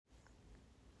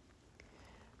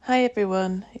Hi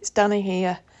everyone, it's Danny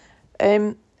here.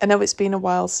 I know it's been a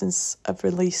while since I've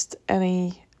released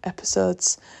any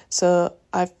episodes, so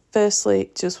I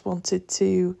firstly just wanted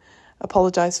to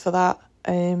apologise for that.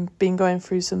 Been going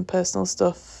through some personal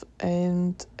stuff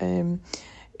and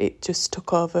it just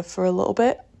took over for a little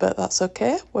bit, but that's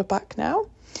okay, we're back now.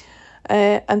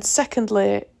 And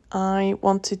secondly, I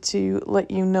wanted to let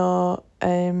you know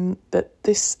that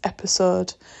this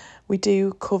episode we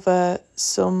do cover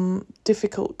some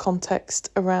difficult context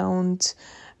around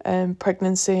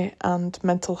pregnancy and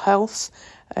mental health.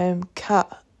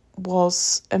 Kat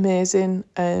was amazing.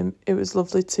 It was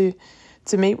lovely to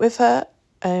meet with her,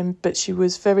 but she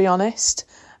was very honest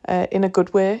in a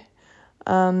good way.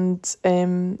 And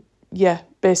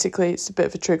basically it's a bit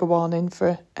of a trigger warning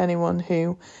for anyone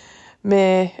who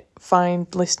may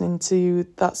find listening to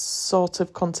that sort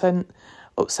of content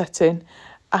upsetting.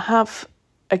 I have,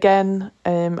 again,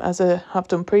 as I have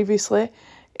done previously,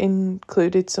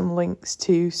 included some links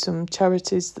to some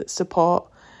charities that support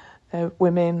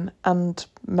women and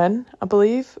men, I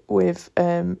believe, with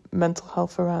mental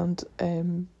health around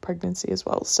pregnancy as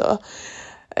well. So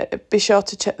be sure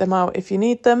to check them out if you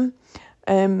need them.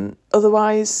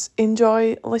 Otherwise,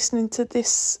 enjoy listening to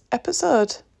this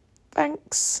episode.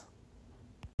 Thanks.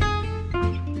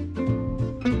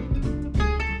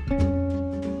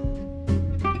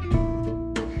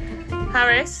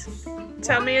 Harris,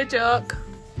 tell me a joke.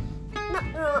 Knock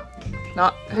knock.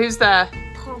 Not. Who's there?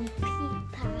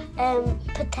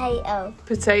 Potato.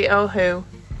 Potato who?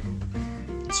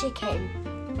 Chicken.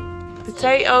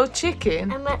 Potato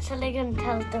chicken? I'm actually going to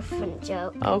tell a different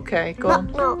joke. Okay, go Knock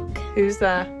on. knock. Who's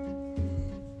there?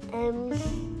 It's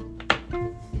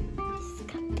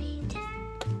gonna be just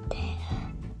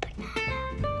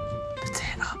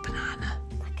Potato banana.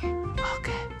 Okay.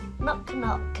 Okay. Knock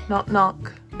knock. Knock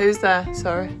knock. Who's there?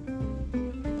 Sorry.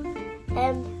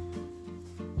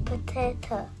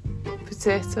 Potato.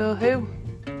 Potato who?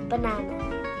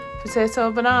 Banana.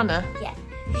 Potato banana? Yeah.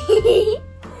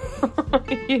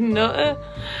 You nutter.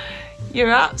 You're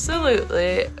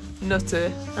absolutely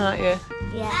nutter, aren't you?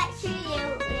 Yeah.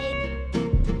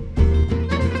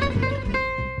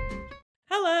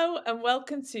 Hello and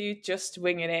welcome to Just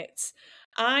Winging It.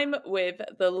 I'm with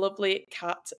the lovely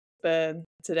Kat Byrne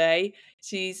today.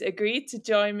 She's agreed to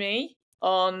join me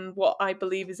on what I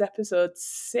believe is episode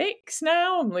 6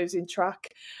 now. I'm losing track.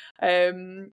 I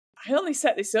only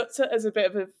set this up as a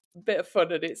bit of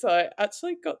fun, and it's like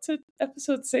actually got to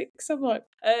episode 6. I'm like,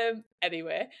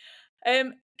 anyway.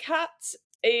 Kat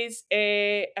is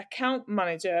a account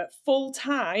manager full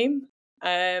time,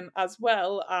 as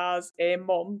well as a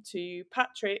mum to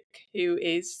Patrick, who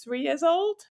is 3 years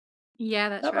old. Yeah,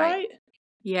 that's That right. right?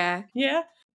 Yeah. Yeah.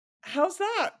 How's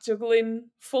that,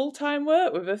 juggling full-time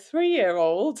work with a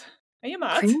 3-year-old? Are you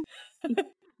mad? I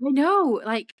know.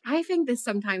 Like, I think this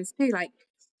sometimes too. Like,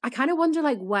 I kind of wonder,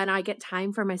 like, when I get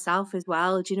time for myself as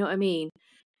well. Do you know what I mean?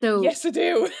 So Yes, I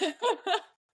do.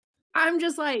 I'm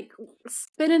just like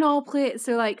spinning all plates.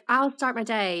 So like, I'll start my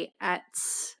day at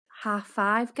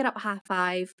 5:30. Get up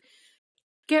 5:30.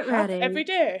 Get ready Every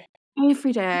day?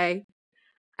 every day.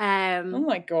 Oh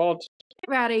my God. Get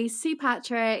ready, see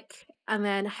Patrick, and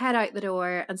then head out the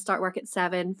door and start work at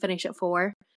 7, finish at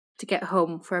 4 to get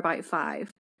home for about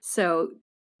 5. So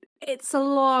it's a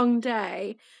long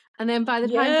day. And then by the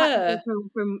time Patrick gets home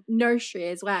from nursery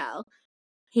as well,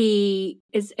 he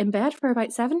is in bed for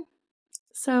about 7.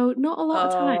 So not a lot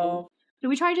of time. So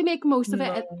we try to make most of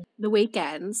it at the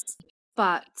weekends,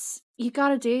 but you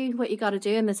gotta do what you gotta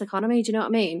do in this economy, do you know what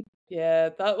I mean? Yeah,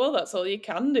 that's all you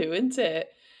can do, isn't it?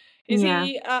 Is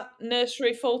he at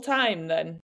nursery full time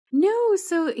then? No,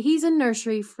 so he's in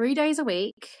nursery 3 days a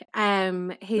week.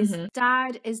 His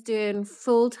dad is doing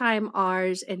full-time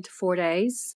hours into 4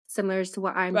 days, similar to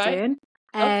what I'm doing.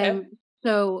 Okay.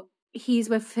 So he's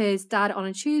with his dad on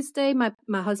a Tuesday, my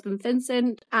husband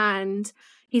Vincent, and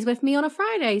he's with me on a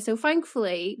Friday. So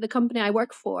thankfully, the company I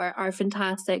work for are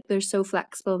fantastic. They're so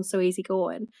flexible and so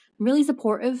easygoing. Really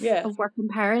supportive of working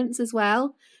parents as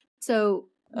well. So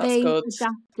they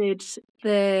adapted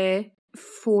the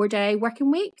 4-day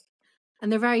working week, and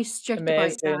they're very strict about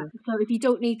that. So if you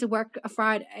don't need to work a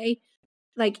Friday,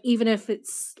 like even if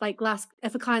it's like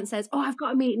if a client says, "Oh, I've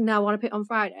got a meeting now, I want to put it on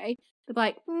Friday," they're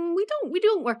like, "We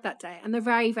don't work that day," and they're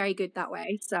very, very good that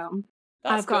way. So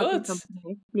I've got a good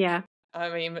company. Yeah. I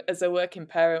mean, as a working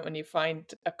parent, when you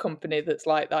find a company that's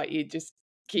like that, you just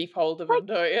keep hold of them,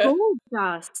 don't you? Gold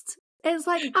dust. It's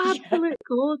like absolute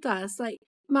gold dust. Like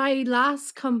my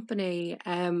last company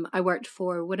I worked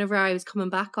for, whenever I was coming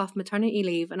back off maternity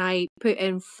leave and I put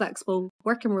in flexible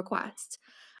working request,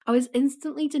 I was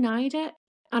instantly denied it.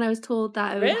 And I was told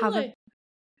that I would have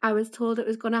I was told it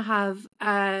was going to have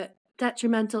a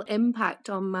detrimental impact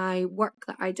on my work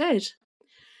that I did.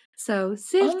 So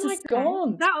safe Oh to my say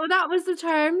God. that was the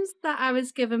terms that I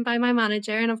was given by my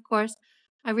manager, and of course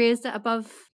I raised it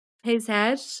above his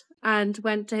head and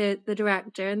went to the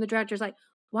director, and the director's like,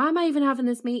 "Why am I even having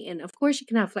this meeting? Of course you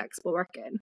can have flexible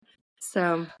working."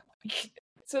 So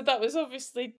So that was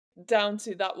obviously down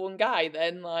to that one guy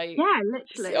then, like, yeah,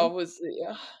 literally, obviously.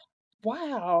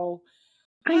 Wow.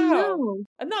 I Wow. know.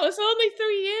 And that was only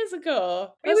 3 years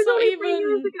ago. It That's was not only 3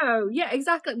 years even. ago. Yeah,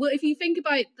 exactly. Well, if you think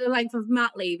about the length of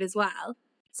mat leave as well,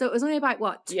 so it was only about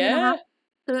what 2.5. Yeah.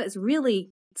 So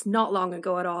it's not long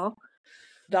ago at all.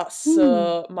 That's Hmm.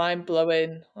 so mind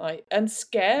blowing, like, and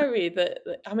scary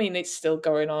I mean, it's still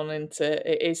going on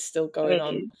it is still going It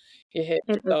on. is. You hear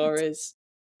It is. stories.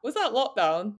 Was that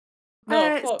lockdown? No,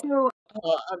 I thought. So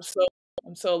Oh,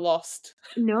 I'm so lost.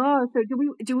 no. So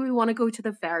do we want to go to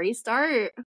the very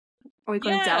start? Or are we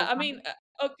going to Yeah, delve I back? mean,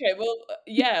 okay, well,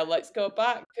 yeah, let's go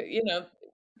back.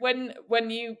 When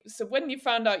you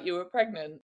found out you were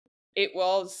pregnant, it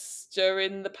was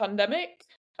during the pandemic,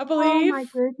 I Oh my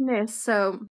believe. goodness.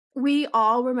 So we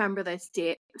all remember this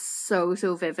date so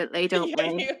vividly, don't Yeah,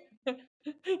 we?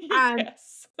 And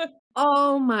yes.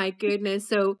 oh my goodness.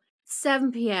 So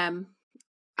 7 p.m.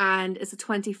 and it's the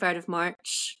 23rd of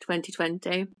March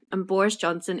 2020, and Boris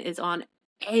Johnson is on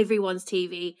everyone's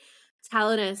TV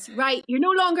telling us, right, you're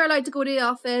no longer allowed to go to the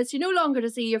office, you're no longer to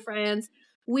see your friends,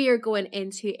 we are going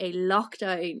into a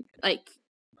lockdown, like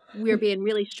we're being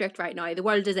really strict right now, the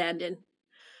world is ending.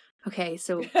 Okay,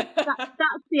 so that's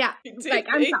like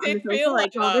I'm It sat on the did sofa feel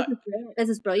like, like oh, this that. is great, this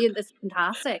is brilliant, this is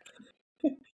fantastic.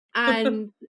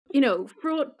 And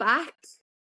throw it back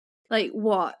like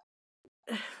what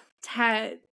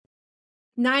 10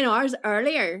 9 hours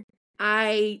earlier,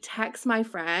 I text my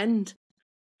friend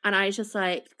and I was just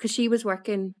like, because she was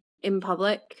working in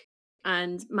public,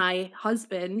 and my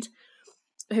husband,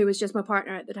 who was just my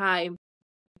partner at the time,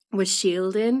 was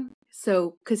shielding.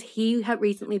 So, because he had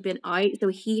recently been out, so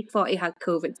he thought he had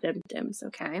COVID symptoms.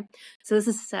 Okay, so this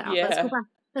is set up. Let's go Yeah. back.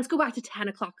 Let's go back to 10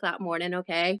 o'clock that morning.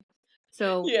 Okay,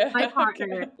 so Yeah, my partner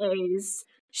okay. is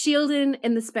shielding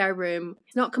in the spare room.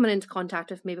 He's not coming into contact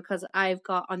with me because I've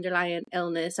got underlying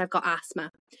illness. I've got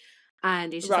asthma,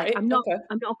 and he's just like, Right, okay. I'm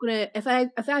not gonna. If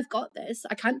I've got this,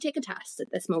 I can't take a test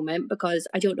at this moment because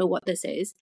I don't know what this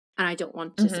is, and I don't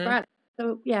want to Mhm. spread it.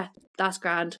 So yeah, that's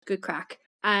grand. Good crack.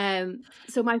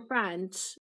 So my friend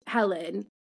Helen,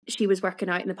 she was working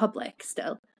out in the public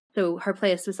still, so her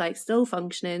place was like still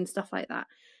functioning, stuff like that.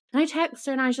 And I texted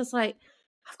her, and I was just like,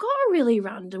 I've got a really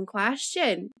random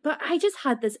question, but I just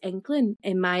had this inkling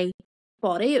in my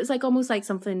body. It was like almost like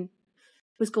something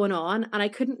was going on, and I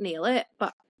couldn't nail it,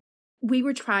 but we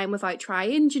were trying without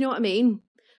trying. Do you know what I mean?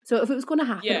 So if it was going to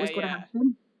happen, it Yeah, was going to yeah.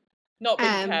 happen. Not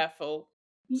being Um, careful.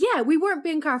 yeah, we weren't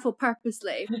being careful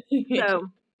purposely. So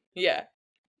Yeah.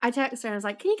 I texted her and I was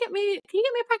like, Can you get me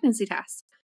a pregnancy test?"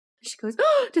 She goes,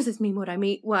 "Oh, does this mean what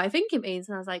I think it means?"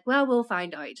 And I was like, "Well, we'll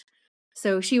find out."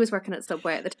 So she was working at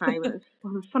Subway at the time. It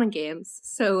was fun and games.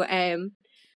 So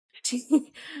she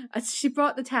she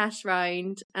brought the test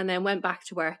round and then went back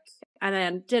to work and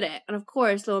then did it. And of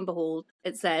course, lo and behold,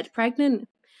 it said pregnant.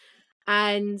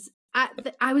 And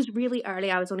I was really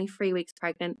early. I was only 3 weeks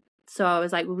pregnant. So I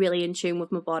was like really in tune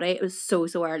with my body. It was so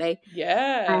early.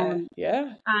 Yeah, Um,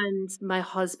 yeah. and my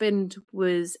husband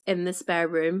was in the spare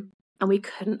room and we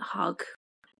couldn't hug.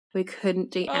 We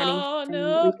couldn't do anything. Oh,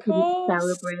 no, We of couldn't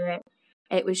course. celebrate.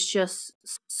 It was just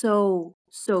so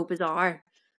bizarre.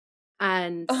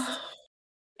 And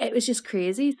it was just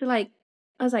crazy. So like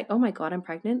I was like, oh my God, I'm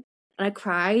pregnant. And I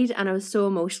cried and I was so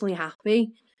emotionally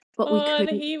happy. But we Oh, and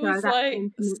couldn't he share was that like,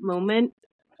 intimate moment.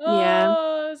 Yeah.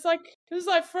 oh, it was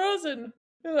like Frozen.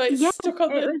 Like Yeah, stuck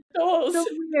on it the was doors. so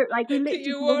weird. Like we Do literally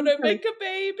you told want each to other. make a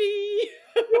baby?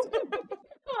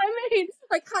 I mean,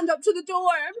 like hand up to the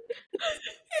door.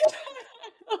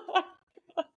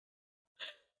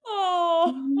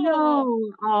 Oh, oh.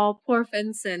 No. Oh, poor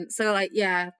Vincent. So like,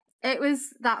 yeah, that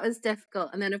was difficult.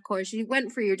 And then of course you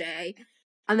went for your day,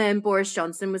 and then Boris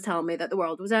Johnson was telling me that the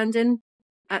world was ending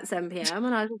at 7 p.m.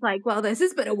 And I was just like, well, this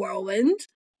has been a whirlwind.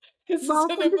 This is an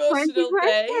Welcome to emotional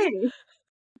day. 2020.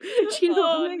 Do you know what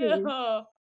Oh I mean? no.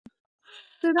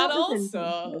 So that And was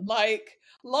also, interesting. like,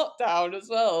 lockdown as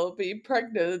well, being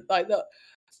pregnant, like that.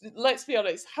 Let's be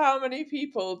honest, how many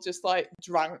people just like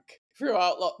drank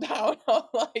throughout lockdown or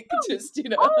like Oh, just,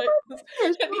 oh like, my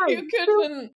goodness, and right. you So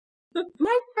couldn't.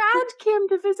 my friend came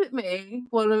to visit me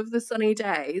one of the sunny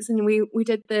days, and we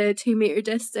did the 2 meter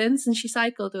distance, and she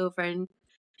cycled over, and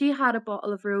she had a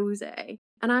bottle of rosé,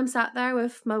 and I'm sat there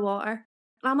with my water,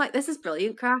 and I'm like, this is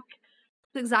brilliant crack.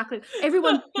 Exactly.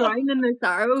 Everyone's drowning in their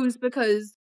sorrows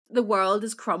because the world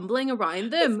is crumbling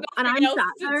around There's them. And nothing I'm else sat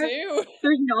to there. do.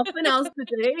 There's nothing else to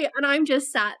do. And I'm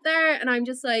just sat there and I'm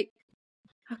just like,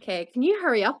 okay, can you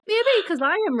hurry up, baby? Because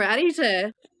I am ready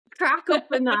to crack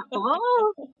open that ball.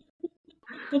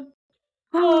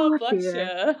 Oh, Oh, bless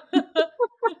dear. you.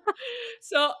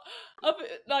 So,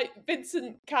 like,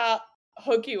 Vincent can't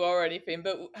hug you or anything,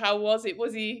 but how was it?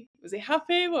 Was he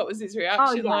happy? What was his Oh,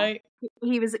 reaction yeah. like?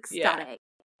 He was Yeah. ecstatic.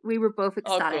 We were both Oh,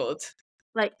 ecstatic. good.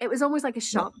 Like, it was almost like a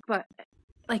shock, but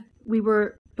like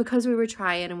because we were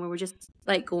trying and we were just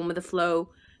like going with the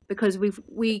flow, because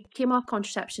we came off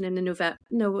contraception in the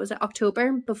was it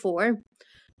October before, and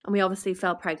we obviously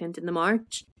fell pregnant in the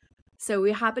March. So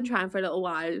we had been trying for a little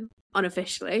while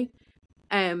unofficially.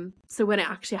 So when it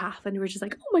actually happened, we were just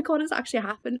like, oh my god, it's actually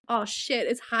happened. Oh shit,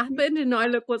 it's happened, and now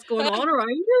look what's going on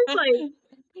around us. Like,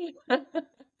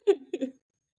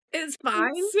 it's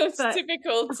fine. Such But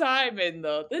typical timing,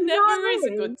 though. There you know never what is I a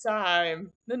mean? good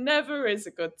time. There never is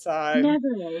a good time. Never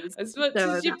is. As much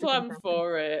So as you that was plan interesting.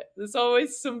 for it, there's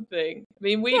always something. I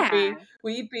mean, Yeah.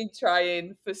 we've been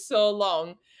trying for so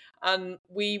long, and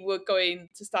we were going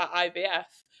to start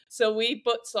IVF. So we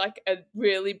booked like a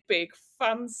really big,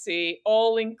 fancy,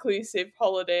 all-inclusive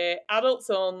holiday, adults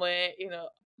only,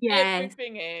 Yes.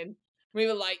 everything in. We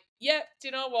were like, yep, do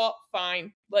you know what?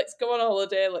 Fine. Let's go on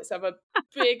holiday. Let's have a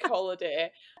big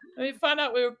holiday. And we found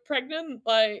out we were pregnant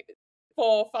like 4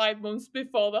 or 5 months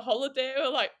before the holiday. We were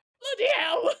like, bloody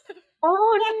hell.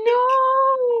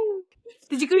 Oh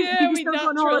no! Did Yeah, you we still go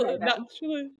on holiday then?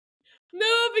 naturally.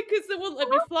 No, because they wouldn't let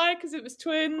me fly because it was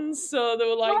twins. So they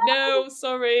were like, What? no,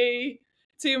 sorry,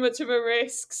 too much of a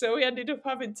risk. So we ended up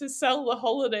having to sell the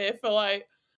holiday for like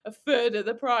a third of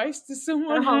the price to A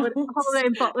someone holiday else.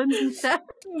 in Butlins instead.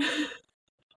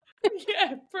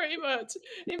 Yeah, pretty much.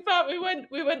 In fact, we went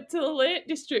to the Lake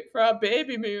District for our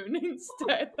baby moon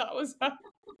instead. That was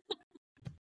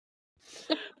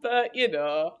but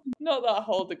not that I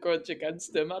hold a grudge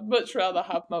against them. I'd much rather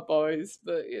have my boys,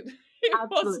 but it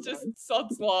was just Absolutely.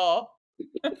 sod's law.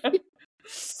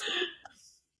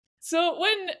 So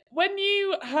when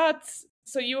you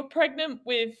were pregnant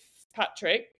with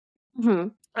Patrick, Mm-hmm.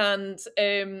 and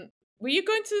were you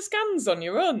going to the scans on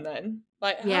your own then?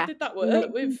 Like, how Yeah. did that work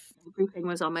Literally with? everything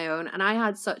was on my own, and I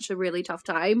had such a really tough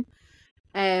time.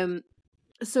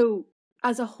 So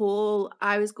as a whole,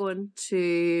 I was going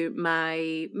to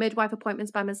my midwife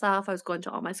appointments by myself. I was going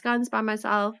to all my scans by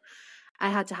myself. I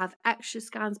had to have extra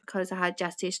scans because I had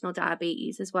gestational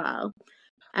diabetes as well.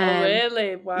 Oh,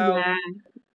 really? Wow. Yeah.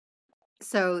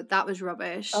 So that was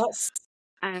rubbish. That's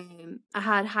I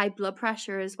had high blood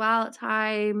pressure as well at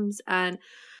times, and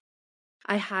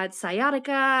I had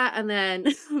sciatica, and then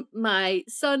my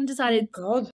son decided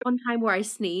God. one time where I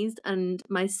sneezed and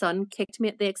my son kicked me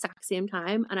at the exact same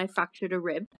time and I fractured a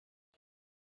rib.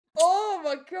 Oh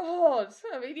my God.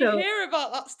 I mean, you So hear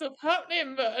about that stuff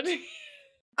happening, but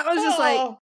I was just like,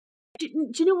 oh, do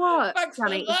you know what, thanks for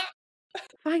Danny? that.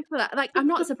 Thanks for that. Like, I'm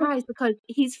not surprised because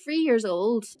he's 3 years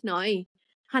old now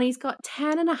and he's got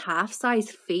 10 and a half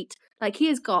size feet. Like, he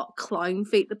has got clown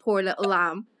feet, the poor little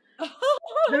lamb. Oh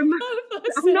my God,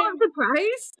 bless I'm not him.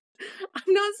 surprised.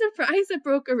 I'm not surprised I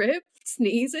broke a rib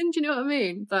sneezing. Do you know what I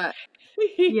mean? But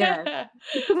yeah, Yeah.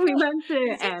 we went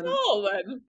Is he to tall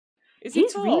then? Is he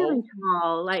he's really tall?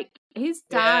 tall. Like, his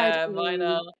dad Yeah, mine is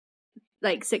are.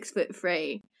 like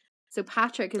 6'3". So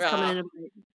Patrick is coming in Ah.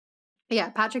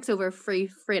 about, Patrick's over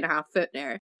 3.5 foot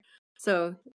there.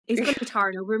 So he's gonna be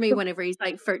towering over me whenever he's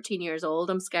like 13 years old.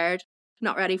 I'm scared.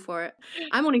 Not ready for it.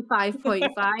 I'm only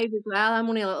 5.5 as well. I'm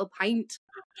only a little pint.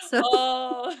 So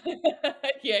Oh,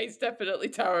 yeah, he's definitely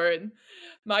towering.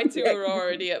 My two are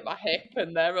already at my hip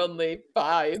and they're only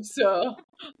 5, so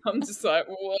I'm just like,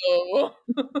 whoa.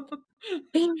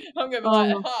 I'm gonna be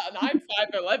like, oh, and I'm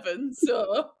 5'11",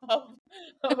 so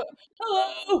hello,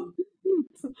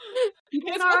 you doing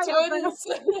here's all my right up there?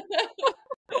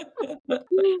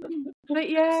 twins. But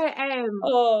yeah,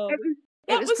 Oh, it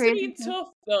that was must have crazy. been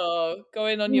tough though,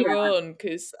 going on your Yeah, own,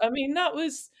 because I mean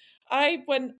I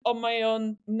went on my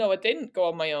own. No, I didn't go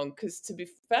on my own because, to be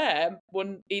fair,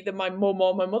 when either my mum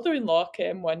or my mother-in-law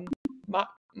came when my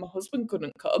husband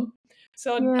couldn't come,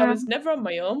 so I yeah, was never on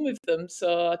my own with them.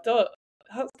 So I don't.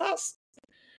 That's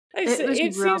it was it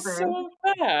seems rubbish. so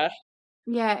unfair.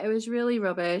 Yeah, it was really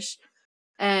rubbish.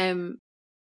 Yeah,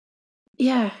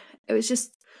 it was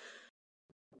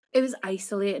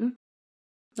isolating.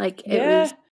 Like, it Yeah,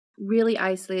 was really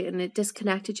isolating. It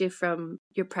disconnected you from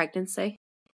your pregnancy.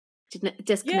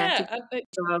 Disconnected yeah. you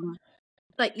from,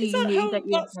 like, Is you that knew how that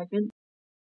you were pregnant.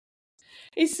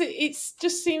 It's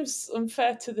just seems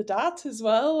unfair to the dad as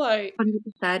well, like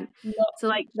 100%. not So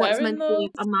like what's sharing meant to be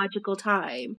those. a magical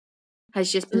time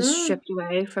has just been stripped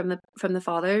away from the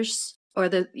fathers or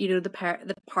the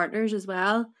the partners as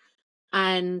well.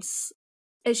 And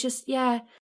it's just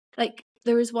like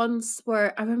there was once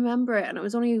where I remember it and it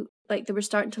was only like they were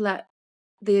starting to let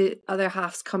the other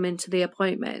halves come into the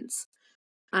appointments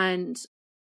and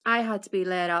I had to be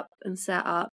led up and set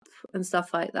up and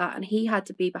stuff like that and he had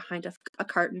to be behind a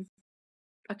curtain.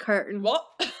 A curtain. What?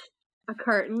 A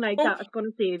curtain like Oh, that was gonna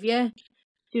save you.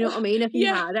 Do you know what I mean? If he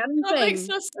yeah, had that makes anything.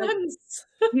 no Like, sense.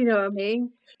 you know what I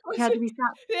mean? He Was had to it, be sat.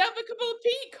 they have a couple of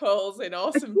peak holes in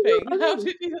or Do you know something? what I How mean?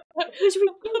 did you? It was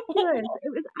ridiculous.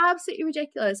 It was absolutely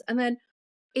ridiculous. And then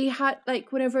he had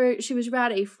like whenever she was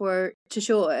ready to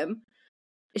show him,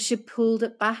 she pulled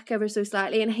it back ever so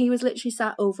slightly and he was literally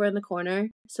sat over in the corner.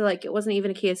 So like it wasn't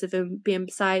even a case of him being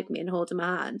beside me and holding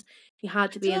my hand. He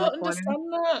had to I be in the don't corner.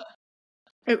 understand that.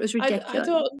 It was I ridiculous.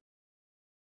 don't.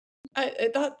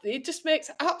 That it just makes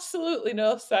absolutely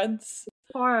no sense.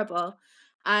 Horrible.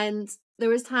 And there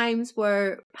was times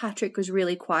where Patrick was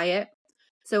really quiet.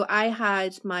 So I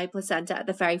had my placenta at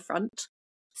the very front.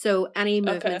 So any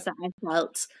Okay. movements that I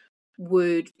felt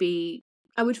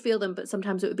I would feel them, but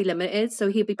sometimes it would be limited. So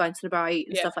he'd be bouncing about and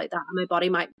Yeah. stuff like that. And my body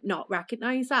might not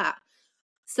recognize that.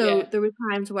 So Yeah. there were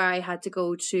times where I had to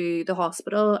go to the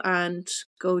hospital and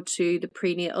go to the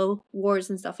prenatal wards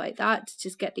and stuff like that to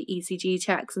just get the ECG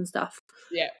checks and stuff.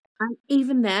 Yeah. And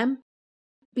even then,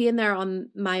 being there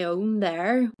on my own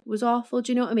there was awful.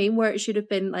 Do you know what I mean? Where it should have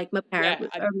been like my parent Yeah.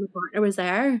 or my partner was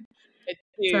there.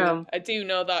 So I do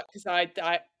know that because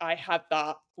I had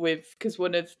that because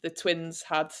one of the twins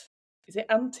had, is it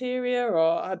anterior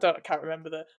or I can't remember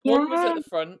one was at yeah, the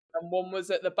front and one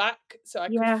was at the back, so I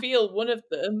could yeah, feel one of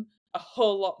them a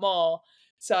whole lot more.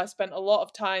 So I spent a lot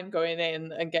of time going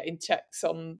in and getting checks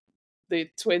on the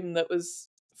twin that was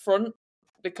front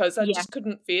because I yeah, just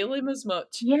couldn't feel him as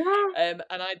much. yeah. And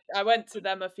I went to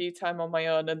them a few times on my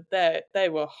own and they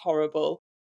were horrible.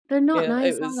 They're not Yeah, it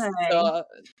nice, was are they? so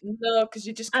no, because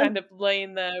you're just And kind of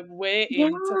laying there yeah,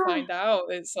 waiting to find out.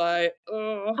 It's like,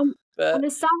 oh, and but the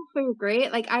staff were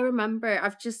great. Like I remember,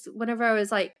 whenever I was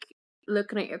like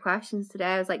looking at your questions today,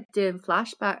 I was like doing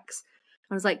flashbacks.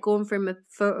 I was like going through my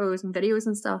photos and videos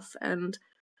and stuff, and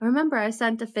I remember I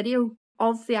sent a video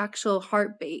of the actual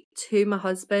heartbeat to my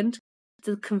husband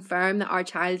to confirm that our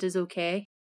child is okay.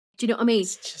 Do you know what I mean?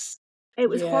 it's just, It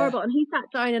was yeah, horrible, and he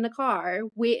sat down in a car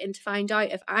waiting to find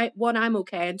out if I'm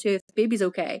okay, and two, if the baby's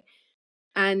okay.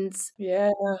 And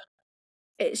yeah,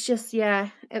 it's just,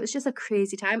 it was just a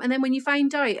crazy time. And then when you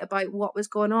find out about what was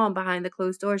going on behind the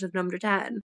closed doors of number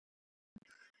 10,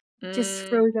 just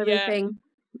throws yeah. everything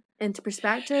into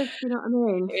perspective. You know what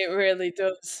I mean? It really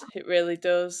does. It really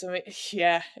does. I mean,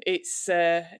 yeah, it's.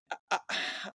 I,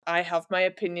 I have my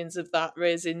opinions of that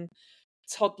raising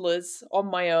toddlers on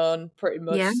my own. Pretty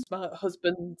Yeah, much, my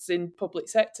husband's in public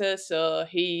sector, so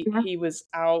yeah, he was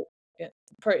out,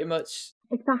 pretty much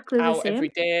exactly the out same. every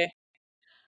day.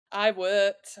 I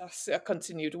worked. I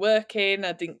continued working.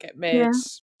 I didn't get made Yeah,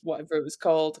 whatever it was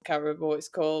called. I can't remember what it's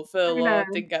called. I know. Furlough.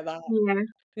 Didn't get that. Yeah,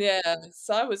 Yeah.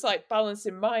 So I was like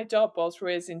balancing my job whilst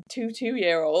raising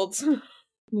two-year-olds,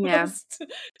 yeah. whilst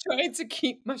trying to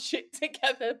keep my shit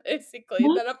together, basically.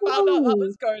 And then I found out that No,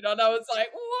 was going on. I was like,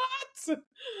 what?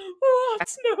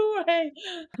 What? No way.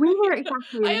 we were You know,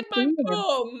 exactly I the had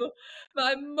same.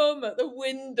 my mum at the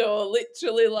window,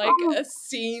 literally like Oh, a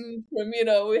scene from,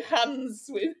 with hands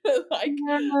with like,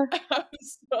 yeah. I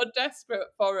was so desperate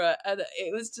for her. And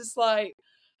it was just like,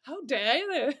 how dare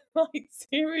they? Like,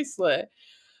 seriously.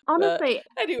 But Honestly,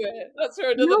 anyway, that's for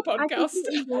another no, I podcast.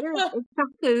 completely get it.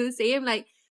 Exactly the same. Like,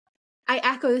 I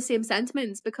echo the same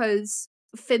sentiments because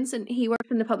Vincent, he worked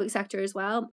in the public sector as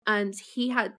well, and he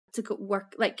had to go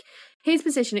work like his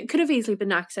position. It could have easily been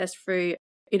accessed through,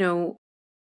 you know,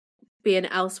 being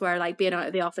elsewhere, like being out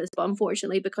of the office, but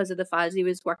unfortunately, because of the files he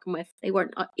was working with, they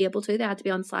weren't able to. They had to be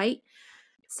on site.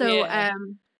 So, Yeah.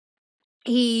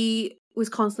 he was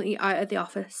constantly out of the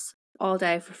office all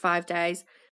day for 5 days.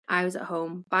 I was at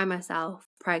home by myself,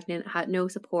 pregnant, had no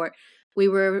support. We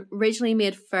were originally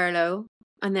made furlough,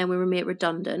 and then we were made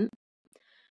redundant. Oh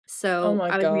So my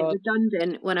I was made God.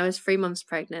 redundant when I was 3 months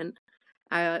pregnant.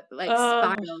 I like Uh,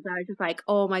 spiraled. I was just like,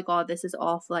 oh my God, this is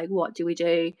awful. Like, what do we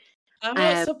do? I'm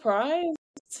not Um, surprised.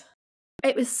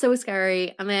 it was so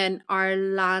scary. And then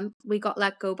we got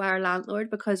let go by our landlord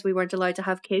because we weren't allowed to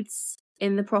have kids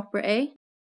in the property.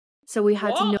 So we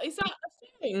had to know, What? Is that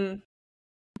a thing?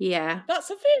 yeah, That's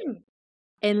a thing.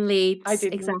 in I Leeds,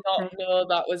 did not exactly. know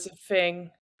that was a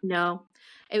thing. No,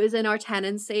 it was in our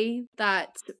tenancy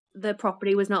that the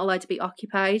property was not allowed to be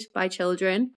occupied by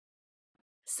children.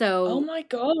 Oh So my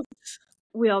God.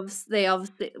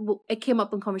 it came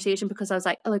up in conversation because I was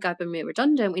like, oh, look, I've been made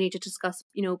redundant. We need to discuss,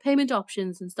 payment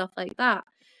options and stuff like that.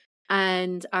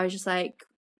 And I was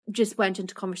just went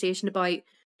into conversation about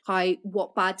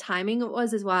what bad timing it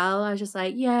was as well. I was just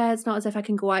like, yeah, it's not as if I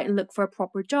can go out and look for a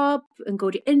proper job and go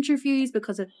to interviews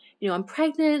because of, I'm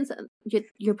pregnant. And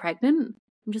you're pregnant?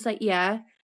 I'm just like, yeah. And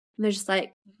they're just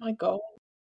like, Oh my God.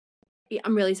 yeah,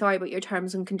 I'm really sorry, but your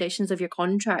terms and conditions of your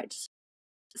contract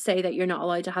say that you're not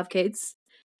allowed to have kids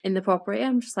in the property.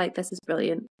 I'm just like, this is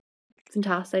brilliant.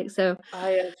 Fantastic. So I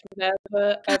have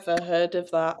never ever heard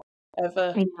of that.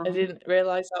 Ever. I I know. didn't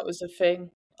realise that was a thing.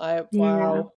 Yeah.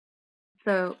 Wow.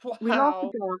 So we lost the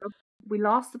Wow. job, we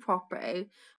lost the property.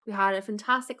 We had a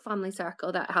fantastic family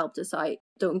circle that helped us out.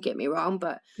 Don't get me wrong,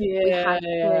 but we had to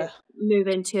Yeah. move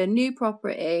into a new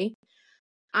property.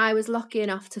 I was lucky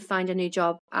enough to find a new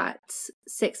job at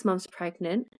 6 months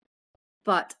pregnant,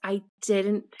 but I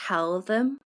didn't tell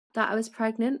them that I was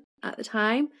pregnant at the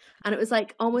time. And it was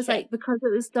like almost Okay. like because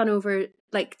it was done over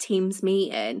like Teams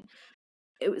meeting,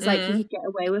 it was like you Mm. could get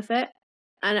away with it.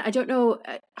 And I don't know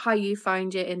how you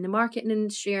find it in the marketing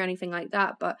industry or anything like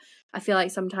that, but I feel like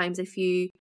sometimes if you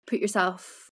put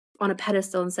yourself on a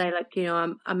pedestal and say like,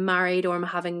 I'm married or I'm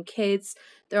having kids,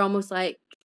 they're almost like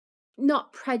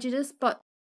not prejudiced, but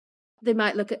they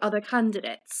might look at other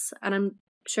candidates. And I'm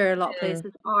sure a lot of Mm.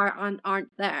 places aren't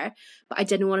there, but I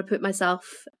didn't want to put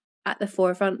myself at the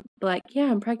forefront, like,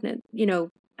 yeah, I'm pregnant.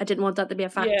 I didn't want that to be a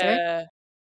factor. Yeah.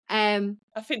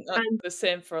 I think that's And the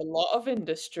same for a lot of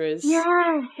industries.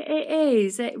 yeah, it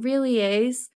is. It really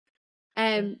is.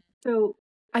 Mm. So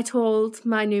I told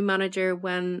my new manager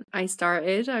when I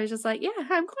started, I was just like, yeah,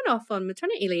 I'm going off on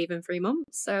maternity leave in 3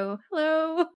 months. So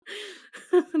hello.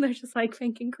 And they're just like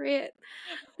thinking, great.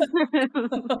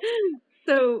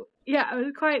 So yeah, I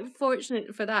was quite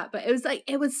fortunate for that. But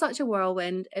it was such a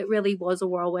whirlwind. It really was a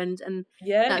whirlwind. And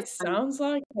Yeah, it that's sounds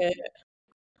like it.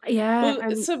 yeah.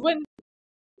 Well,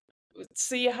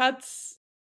 so you had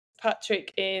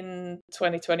Patrick in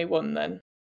 2021 then?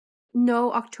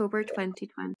 No, October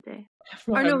 2020.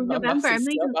 Or no, My November. maths I'm is so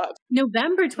thinking bad.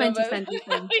 November No,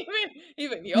 2021.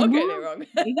 even I you're getting it know. wrong.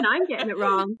 Even I'm getting it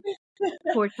wrong.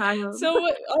 Poor child. So,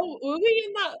 were we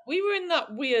in that? We were in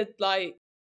that weird, like,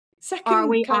 Are second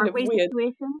we kind of weird.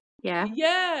 situation? Yeah.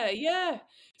 Yeah, yeah.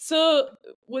 So,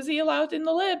 was he allowed in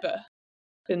the labour,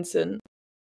 Vincent?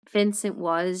 Vincent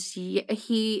was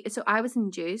so I was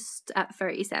induced at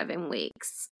 37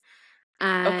 weeks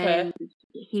Okay. and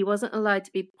he wasn't allowed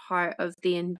to be part of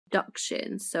the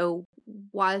induction. So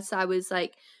whilst I was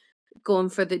like going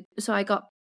for so I got,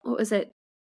 what was it?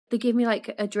 They gave me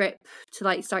like a drip to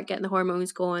like start getting the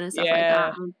hormones going and stuff like that.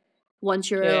 Yeah, And once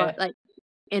you're yeah. like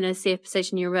in a safe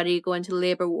position, you're ready to go into the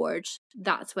labour ward,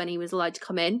 that's when he was allowed to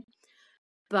come in.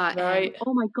 But Right.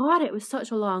 oh my God, it was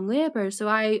such a long labour. So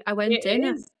I went in It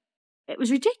and is. it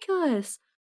was ridiculous.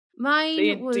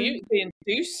 Mine was, The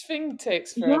induce thing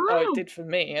takes yeah, for it did for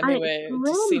me and it's anyway. It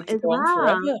just slim seemed to as go on well.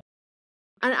 forever.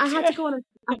 And I had Yeah. to go on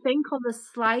a thing called the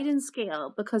sliding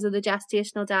scale because of the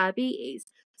gestational diabetes.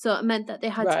 So it meant that they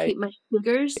had to Right. keep my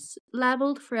sugars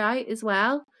leveled throughout as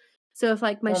well. So if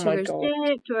like my Oh my sugars God.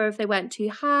 dipped or if they went too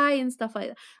high and stuff like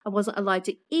that, I wasn't allowed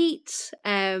to eat.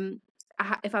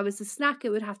 If I was to snack, it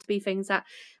would have to be things that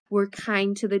were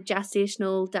kind to the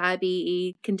gestational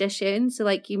diabetes condition. So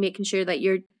like you making sure that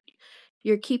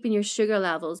you're keeping your sugar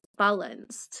levels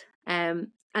balanced.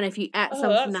 And if you ate Oh,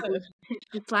 something that's that would tip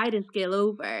the sliding scale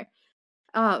over,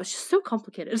 oh, it was just so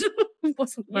complicated. It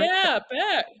wasn't worth it. yeah, I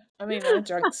bet. I mean, I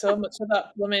drank so much of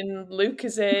that blooming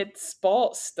Lucozade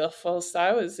sports stuff whilst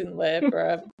I was in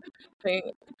labour.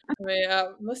 I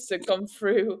must have gone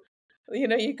through.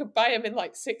 You could buy them in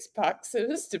like 6 packs. There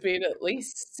must have been at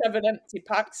least 7 empty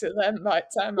packs of them by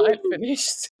the time I'd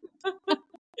finished. I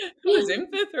was in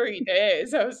for 3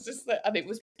 days. I was just like, and it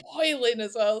was boiling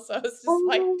as well. So I was just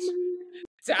like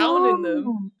downing them.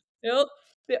 Oh You know,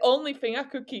 the only thing I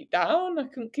could keep down, I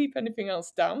couldn't keep anything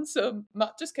else down. So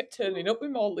Matt just kept turning up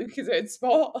with more Lucozade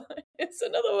Sport. It's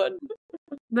another one.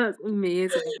 that's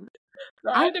amazing.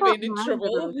 I I'd have thought been in mine was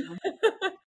trouble.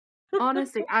 okay.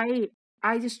 Honestly,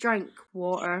 I just drank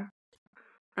water,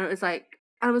 and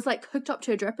I was like hooked up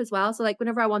to a drip as well. So like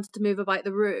whenever I wanted to move about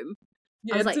the room,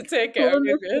 You I was had to like take it out pulling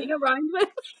with this you. thing around with.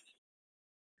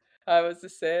 I was the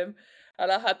same.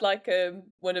 And I had like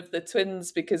one of the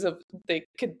twins because of they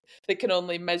can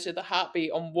only measure the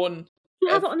heartbeat on one You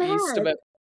have of it on the the head. stomach.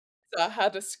 So I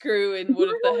had a screw in one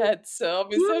of the Yeah, heads. So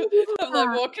obviously yeah, I'm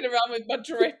like walking around with my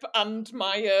drip and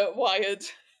my wired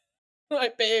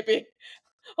like baby.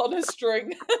 on a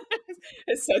string,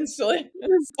 essentially.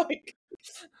 It's like,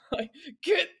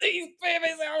 get these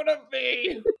babies out of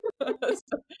me.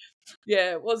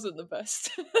 Yeah, it wasn't the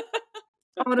best.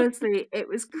 Honestly, it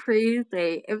was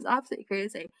crazy. It was absolutely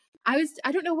crazy. I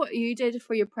don't know what you did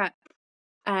for your prep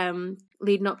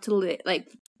leading up to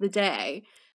the day,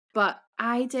 but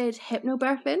I did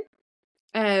hypnobirthing.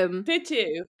 Did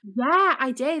you? Yeah,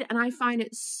 I did, and I find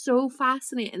it so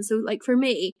fascinating. So like for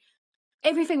me,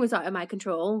 everything was out of my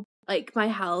control. Like my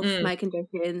health, my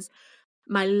conditions,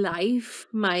 my life,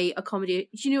 my accommodation,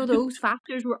 you know, those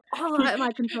factors were all out of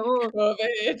my control.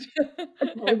 COVID.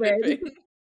 COVID. Everything.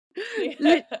 Yeah.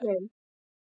 Literally.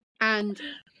 And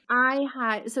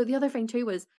so the other thing too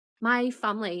was my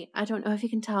family, I don't know if you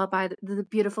can tell by the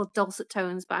beautiful dulcet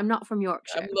tones, but I'm not from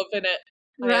Yorkshire. I'm loving it.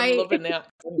 I Right. am loving the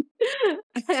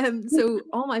accent. So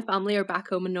all my family are back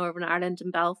home in Northern Ireland in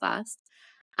Belfast.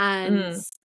 And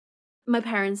my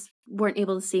parents weren't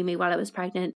able to see me while I was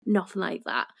pregnant, nothing like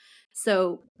that.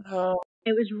 So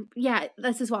it was,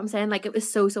 this is what I'm saying. Like it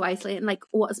was so isolating. Like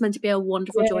what's meant to be a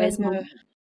wonderful, joyous moment,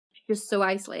 just so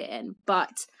isolating.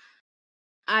 But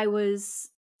I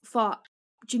thought,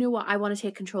 do you know what? I want to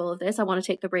take control of this. I want to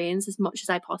take the reins as much as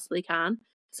I possibly can.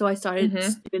 So I started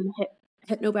doing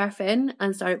hypnobirthing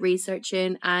and started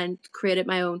researching and created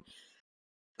my own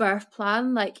birth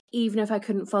plan. Like even if I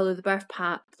couldn't follow the birth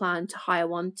plan to how I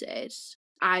wanted,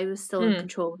 I was still in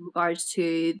control in regards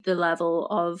to the level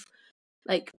of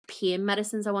like pain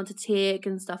medicines I want to take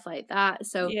and stuff like that.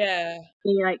 So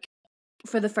like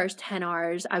for the first 10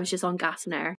 hours, I was just on gas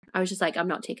and air. I was just like, I'm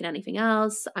not taking anything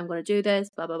else. I'm going to do this,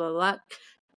 blah, blah, blah, blah.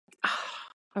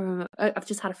 I remember, I've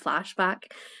just had a flashback.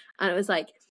 And it was like,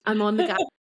 I'm on the gas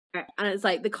and it's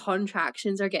like the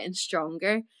contractions are getting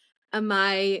stronger. And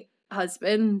my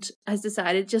husband has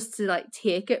decided just to like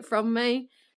take it from me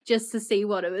just to see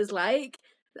what it was like.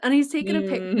 And he's taking a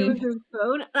picture with his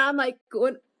phone. And I'm like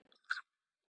going,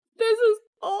 this is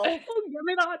awful.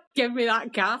 Give me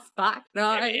that gas back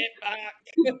now. Give it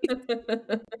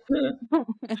back.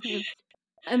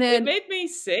 And then it made me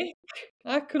sick.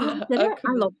 I couldn't. I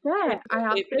loved it. I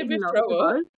absolutely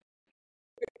loved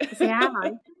it. Yeah, I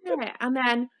liked it. And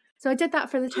then so I did that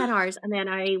for the 10 hours, and then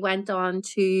I went on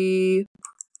to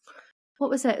what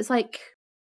was it? It's like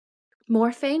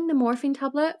morphine, the morphine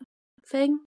tablet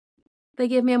thing. They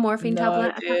gave me a morphine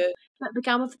tablet. It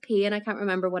began with a P, and I can't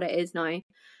remember what it is now.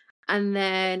 And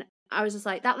then I was just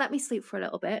like, that let me sleep for a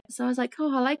little bit. So I was like,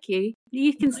 oh, I like you.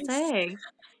 You can stay.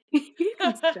 You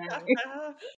can stay.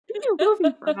 We'll be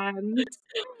friends.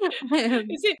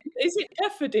 Is it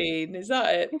Pethidine? Is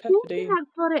that it? I Pethidine. think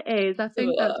that's what it is. I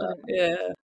think that's what it is. Yeah.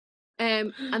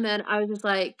 And then I was just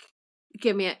like,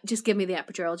 give me the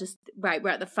epidural. Just right, we're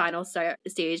at the final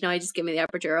stage now. Just give me the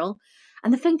epidural.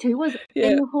 And the thing too was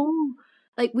in the whole,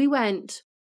 like we went,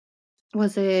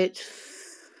 was it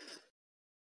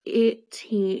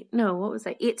 18? No, what was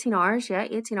it? 18 hours. Yeah,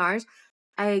 18 hours.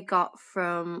 I got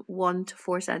from 1 to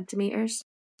 4 centimeters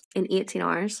in 18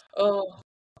 hours. Oh.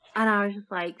 And I was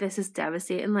just like, this is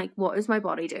devastating. Like, what is my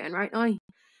body doing right now?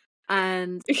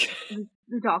 And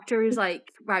the doctor was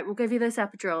like, right, we'll give you this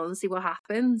epidural and see what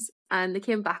happens. And they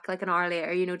came back like an hour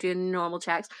later, you know, doing normal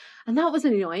checks. And that was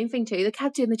an annoying thing too. They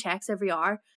kept doing the checks every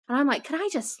hour. And I'm like, can I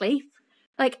just sleep?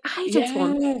 Like, I just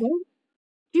want to sleep.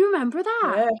 Do you remember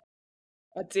that? Yeah.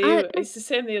 I do. It's the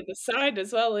same the other side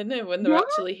as well, isn't it? When they're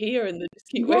actually here and they just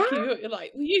keep waking you up, you're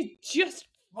like, will you just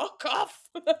fuck off?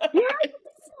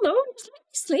 No,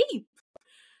 sleep.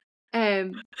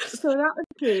 So that was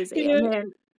crazy. Yeah. And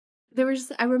then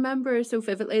I remember so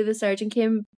vividly, the surgeon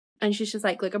came and she's just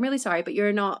like, look, I'm really sorry, but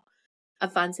you're not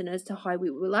advancing as to how we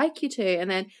would like you to. And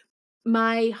then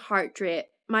my heart rate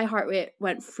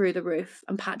went through the roof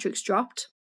and Patrick's dropped.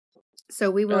 So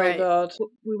we were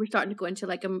starting to go into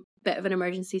like a bit of an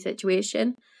emergency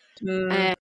situation.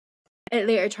 It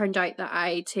later turned out that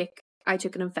I took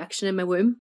an infection in my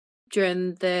womb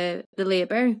during the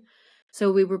labour. So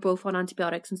we were both on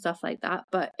antibiotics and stuff like that.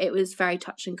 But it was very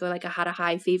touch and go. Like I had a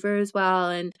high fever as well.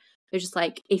 And they're just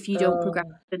like, if you don't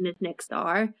progress in this next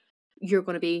hour, you're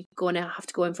going to have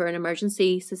to go in for an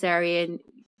emergency cesarean.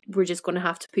 We're just going to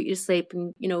have to put you to sleep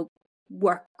and, you know,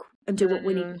 work and do what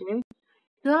we need to do.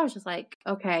 So I was just like,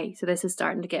 okay, so this is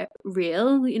starting to get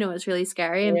real. You know, it's really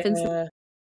scary. And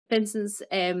Vincent's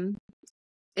in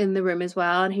the room as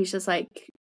well, and he's just like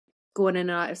going in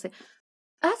and out. I was like,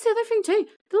 that's the other thing too.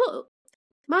 Look,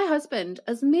 my husband,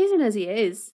 as amazing as he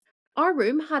is, our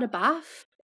room had a bath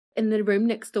in the room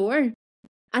next door,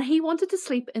 and he wanted to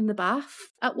sleep in the bath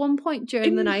at one point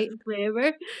during the night of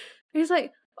labour. He's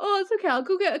like, oh, it's okay, I'll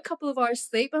go get a couple of hours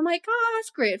sleep. I'm like, oh, that's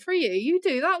great for you. You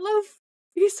do that, love.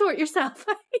 You sort yourself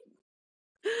out.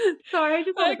 Sorry, I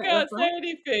just had I a bit of can't say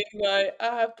anything. Like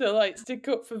I have to like stick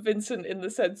up for Vincent in the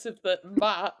sense of that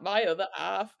Matt, my other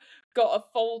half, got a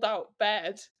fold out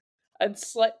bed and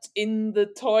slept in the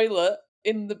toilet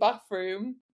in the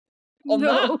bathroom on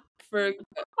that no. for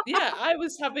yeah, I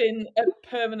was having a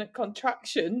permanent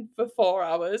contraction for 4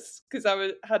 hours because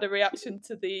had a reaction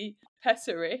to the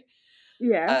pessary.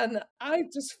 Yeah. And I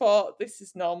just thought, this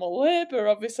is normal labour.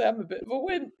 Obviously, I'm a bit of a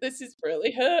wimp. This is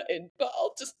really hurting, but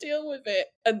I'll just deal with it.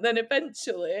 And then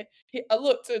eventually, I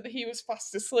looked and he was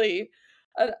fast asleep.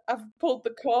 And I've pulled the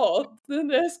cord. The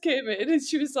nurse came in and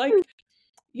she was like,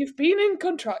 "You've been in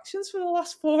contractions for the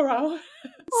last 4 hours."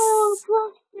 Oh,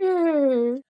 bless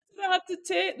you. I had to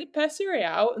take the pessary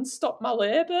out and stop my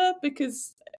labour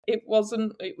because it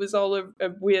was all a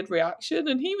weird reaction.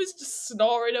 And he was just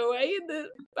snoring away in the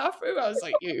bathroom. I was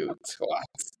like, "You twat."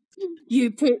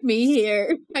 You put me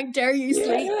here. How dare you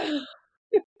sleep?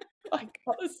 Yeah. Like,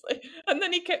 honestly. And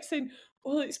then he kept saying,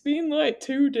 "Well, it's been like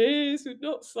 2 days, we've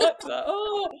not slept." Like,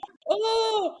 oh,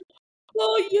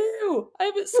 you! I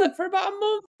haven't slept for about a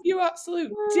month, you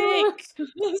absolute dick. I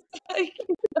was like,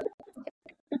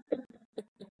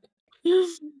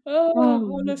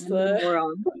 Oh, honestly.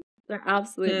 moron. They're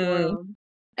absolute morons.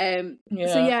 So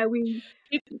Yeah. yeah, we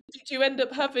Did you end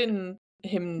up having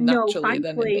him no, naturally then in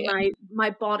thankfully the end?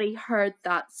 my body heard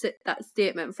that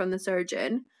statement from the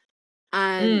surgeon,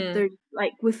 and there's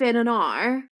like within an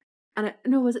hour, and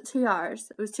no, was it 2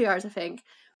 hours? It was 2 hours, I think.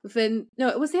 It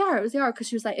was the hour. It was the hour because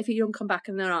she was like, if you don't come back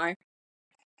in an hour,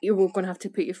 you're going to have to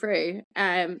put you through.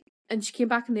 And she came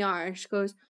back in the hour. She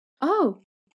goes, "Oh,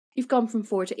 you've gone from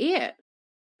 4 to 8,"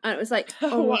 and it was like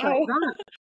almost like Wow. that.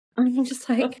 And I'm just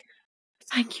like,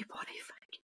 "Thank you, body.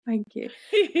 Thank you."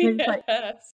 And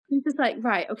Yes. he's just like,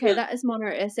 "Right, okay, that is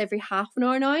monitor us every half an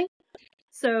hour now."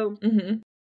 So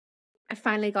I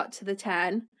finally got to the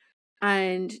 10,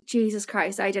 and Jesus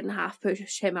Christ, I didn't half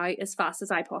push him out as fast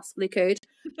as I possibly could.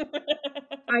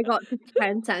 I got to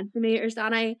 10 centimeters,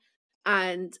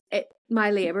 and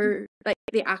my labour, like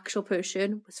the actual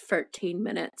pushing, was 13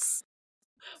 minutes.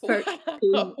 13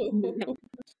 Wow. minutes.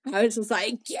 I was just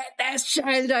like, "Get this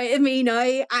child out of me now.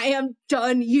 I am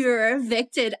done. You're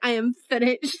evicted. I am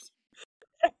finished."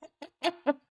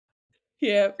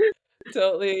 Yeah,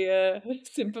 totally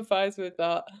sympathise with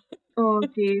that. Oh,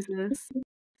 Jesus.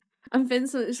 And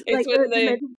Vincent was It's like, when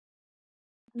they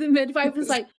the midwife was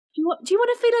like, do you want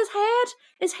to feel his head?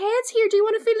 His head's here. Do you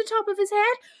want to feel the top of his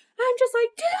head? I'm just like,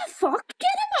 get the fuck,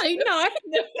 get him out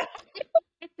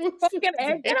now. Fucking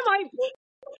head, get him out.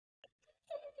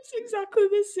 It's exactly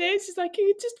the same. She's like,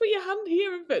 "You just put your hand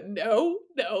here," but no,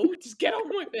 just get on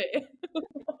with it.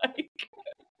 Like,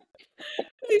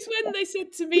 it's when they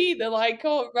said to me, they're like,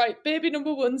 "Oh, right, baby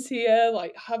number one's here,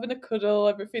 like having a cuddle,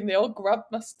 everything." They all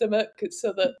grabbed my stomach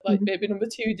so that like baby number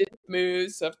two didn't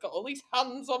move. So I've got all these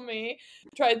hands on me,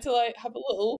 trying to like have a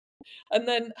little. And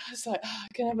then I was like, "I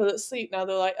can have a little sleep now."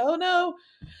 They're like, "Oh no,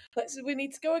 we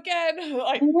need to go again." I'm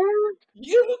like,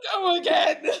 "You go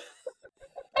again."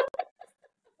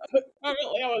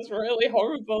 Apparently, I was really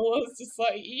horrible. I was just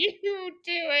like, "You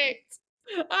do it.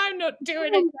 I'm not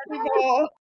doing it anymore.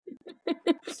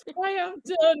 I am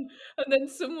done." And then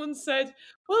someone said,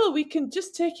 "Well, we can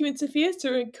just take you into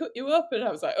theatre and cut you up." And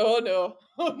I was like, "Oh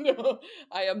no,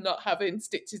 I am not having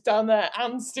stitches down there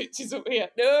and stitches up here.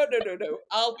 No.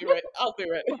 I'll do it. I'll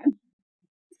do it.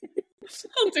 It's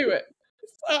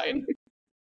fine."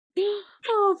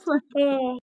 Oh,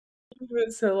 Oh.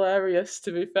 It's hilarious,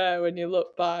 to be fair, when you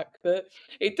look back. But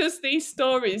these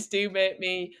stories do make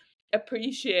me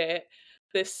appreciate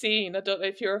this scene. I don't know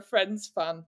if you're a Friends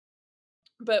fan,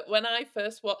 but when I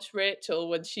first watched Rachel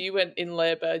when she went in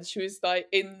labour and she was like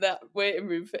in that waiting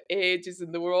room for ages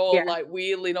and they were all yeah. like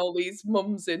wheeling all these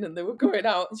mums in and they were going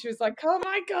out and she was like, "Oh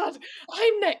my God,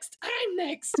 I'm next.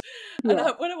 And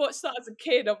Yeah. when I watched that as a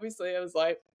kid, obviously I was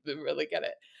like, didn't really get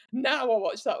it. Now I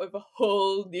watch that with a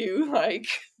whole new like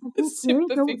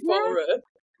sympathy for her.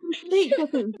 Complete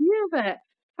different view of it.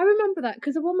 I remember that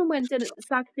because a woman went in at the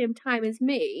exact same time as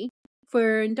me for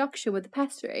her induction with the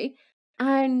pessary,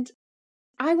 and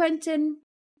I went in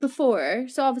before,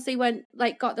 so obviously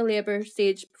got the labour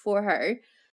stage before her,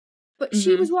 but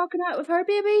she was walking out with her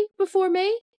baby before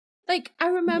me. Like, I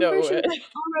remember No she was way. like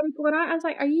already going out. I was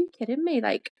like, "Are you kidding me?"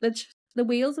 Like the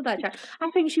wheels of that child.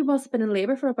 I think she must have been in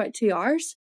labour for about 2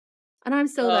 hours, and I'm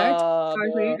still there 2 Oh,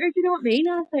 hours no. later. Do you know what I mean?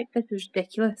 I was like, "This is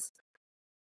ridiculous."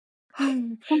 Poor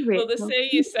Well, they Rachel. say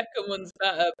your second one's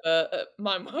better, but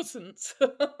mine wasn't.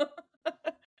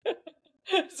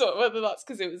 So whether that's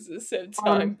because it was at the same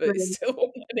time, but it Honestly, still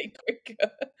wasn't any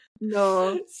quicker.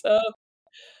 no.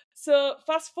 So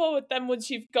fast forward then once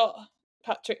you've got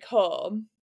Patrick home,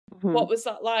 Mhm. what was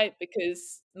that like?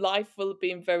 Because life will have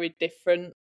been very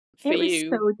different for It was so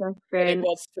you than it different.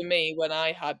 was for me when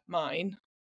I had mine.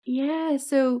 Yeah,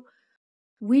 so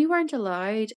we weren't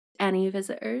allowed any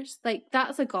visitors. Like,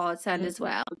 that's a godsend as Mhm.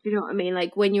 well. Do you know what I mean?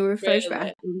 Like, when you were first Really?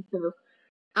 resting. So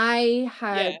I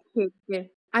Yeah. had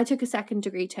I took a second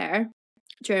degree tear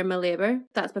during my labour.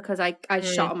 That's because I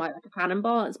Mm. shot him out like a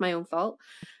cannonball. It's my own fault.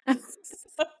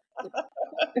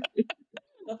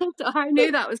 So I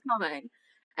knew that was coming.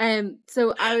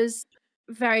 So I was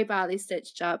very badly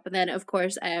stitched up, and then of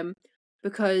course,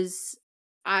 because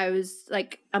I was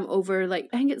like, I'm over like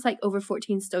I think it's like over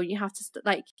 14 stone. You have to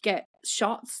like get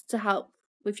shots to help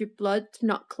with your blood to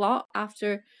not clot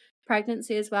after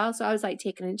pregnancy as well. So I was like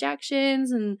taking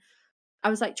injections, and I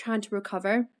was like trying to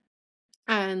recover.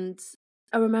 And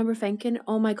I remember thinking,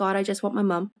 oh my god, I just want my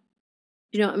mum.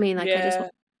 Do you know what I mean? Like I just Yeah.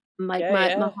 want like Yeah, my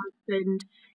yeah. husband,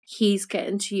 he's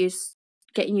getting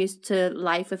used to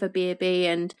life with a baby,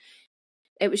 and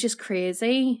it was just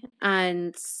crazy.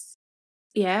 And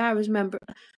yeah, I remember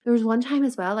there was one time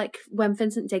as well, like when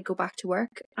Vincent did go back to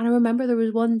work, and I remember there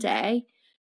was one day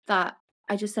that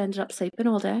I just ended up sleeping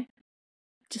all day.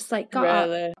 Just like got up,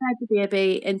 Really? had the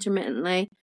baby intermittently,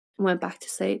 and went back to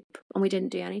sleep, and we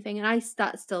didn't do anything. And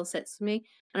that still sits with me.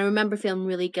 And I remember feeling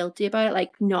really guilty about it,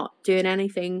 like not doing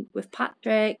anything with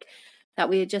Patrick, that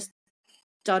we had just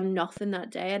done nothing that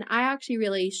day. And I actually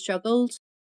really struggled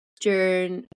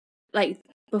during, like,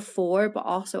 before, but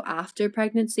also after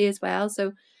pregnancy as well.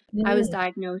 So I was Mm.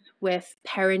 diagnosed with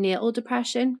perinatal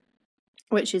depression,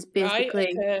 which is Right, basically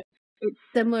okay. it's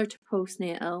similar to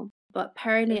postnatal, but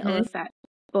perinatal Mhm. affects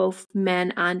both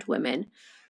men and women,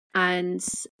 and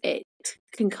it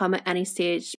can come at any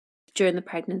stage during the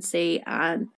pregnancy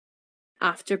and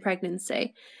after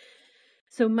pregnancy.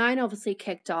 So mine obviously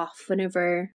kicked off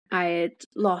whenever I had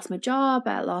lost my job,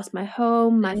 I had lost my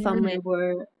home, my family Mhm.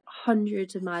 were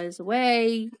hundreds of miles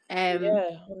away, Yeah, and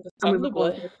we were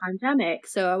going understandably. through a pandemic.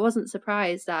 So I wasn't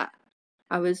surprised that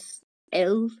I was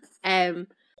ill. But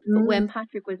Mm. when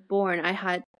Patrick was born, I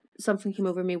had something came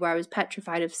over me where I was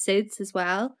petrified of SIDS as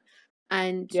well.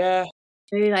 And Yeah.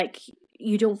 really, like,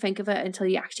 you don't think of it until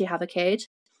you actually have a kid.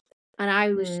 And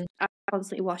I was Mm.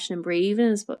 constantly washing and breathing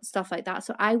and stuff like that.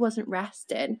 So I wasn't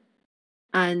resting,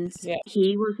 and Yeah.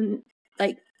 he wasn't,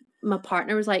 like, my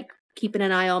partner was like keeping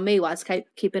an eye on me whilst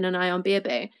keeping an eye on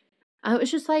baby. And it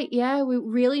was just like, yeah, we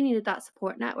really needed that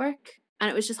support network. And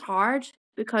it was just hard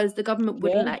because the government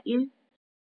wouldn't Yeah. let you.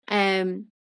 Um,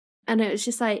 and it was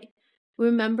just like,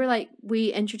 remember, like,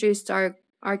 we introduced our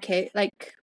kid,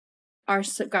 like, our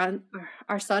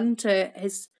son to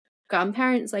his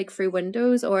grandparents, like, through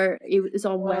windows, or he was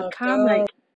on Oh webcam. god. Like,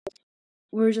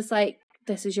 we were just like,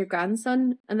 this is your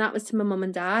grandson, and that was to my mum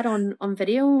and dad on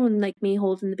video, and like me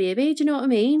holding the baby. Do you know what I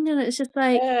mean? And it's just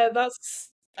like, Yeah,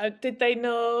 that's did they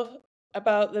know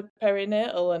about the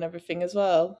perinatal and everything as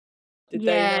well? Did they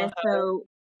yeah. know how So so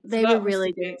they were that must really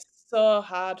have good. been so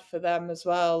hard for them as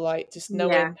well, like, just Yeah,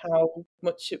 knowing how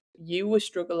much you were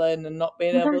struggling and not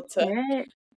being well, able that's to it.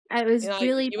 It was like,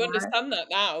 really you bad. understand that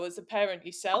now as a parent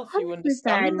yourself, you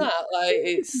understand 100%, that, like,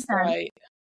 it's 100%. like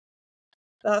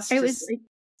that's It was just like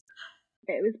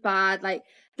it was bad. Like,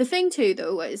 the thing too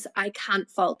though is I can't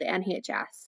fault the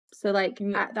NHS. So like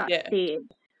at that yeah.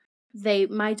 stage,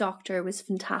 my doctor was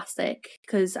fantastic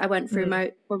because I went through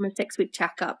Mm. my 6-week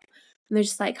checkup, and they're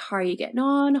just like, how are you getting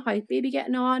on? How's baby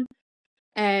getting on?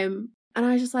 And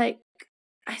I was just like,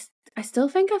 I I still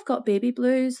think I've got baby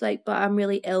blues, like, but I'm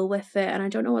really ill with it, and I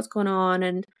don't know what's going on.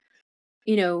 And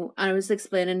I was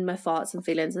explaining my thoughts and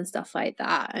feelings and stuff like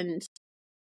that, and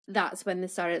that's when they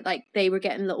started, like, they were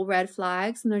getting little red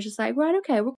flags, and they're just like, right,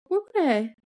 okay, we're gonna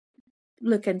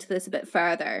look into this a bit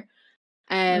further.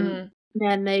 Mm.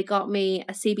 Then they got me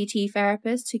a CBT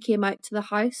therapist who came out to the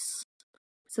house,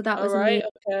 so that was Alright, amazing.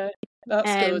 okay.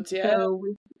 That's good,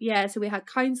 yeah. So we had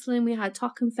counselling, we had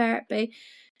talking therapy.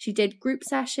 She did group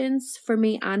sessions for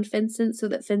me and Vincent so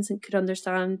that Vincent could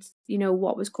understand,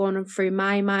 what was going on through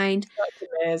my mind.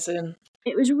 That's amazing.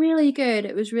 It was really good.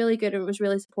 It was really good, and it was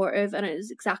really supportive, and it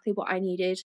was exactly what I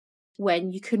needed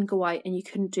when you couldn't go out and you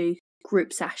couldn't do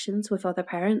group sessions with other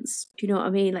parents. Do you know what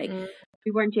I mean? Like, Mm.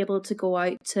 we weren't able to go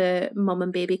out to mum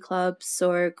and baby clubs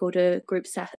or go to group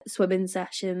swimming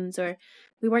sessions, or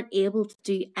we weren't able to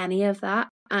do any of that.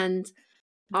 And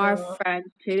our No. friends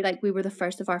too, like, we were the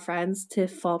first of our friends to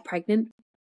fall pregnant.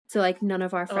 So like none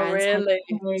of our Oh, friends had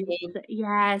really? kids.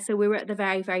 Yeah, so we were at the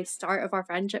very, very start of our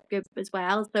friendship group as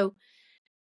well. So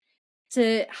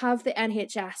to have the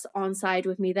NHS on side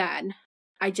with me then,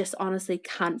 I just honestly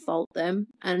can't fault them.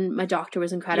 And my doctor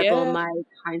was incredible. Yeah. My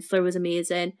counselor was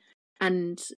amazing.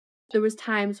 And there was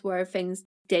times where things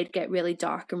did get really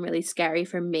dark and really scary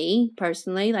for me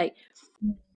personally. Like,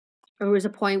 there was a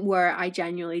point where I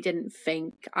genuinely didn't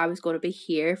think I was going to be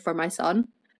here for my son.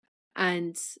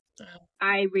 And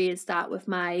I raised that with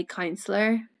my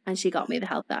counsellor, and she got me the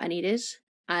help that I needed.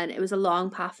 And it was a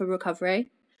long path of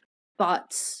recovery,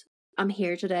 but I'm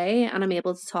here today and I'm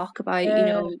able to talk about, you Yeah,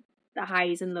 know, the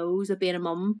highs and lows of being a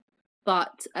mum,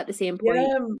 but at the same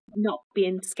point, yeah, not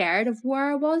being scared of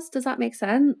where I was. Does that make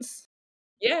sense?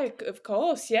 yeah, of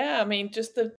course, yeah. I mean,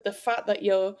 just the fact that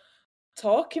you're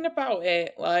talking about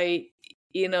it, like,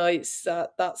 you know, it's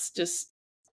that's just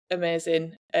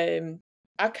amazing. I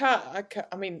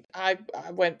mean, I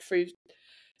went through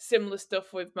similar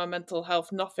stuff with my mental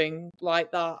health, nothing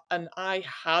like that, and I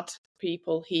had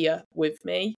people here with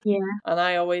me, Yeah. and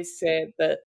I always say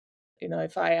that, you know,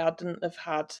 if I hadn't have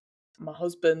had my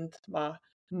husband, my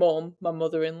mum, my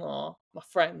mother-in-law, my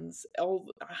friends,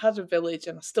 all I had a village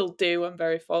and I still do. I'm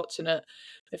very fortunate.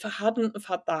 If I hadn't have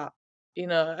had that, you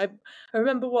know, I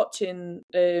remember watching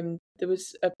there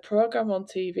was a program on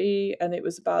TV and it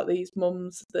was about these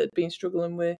mums that had been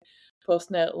struggling with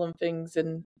postnatal and things,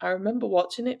 and I remember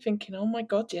watching it thinking, "Oh my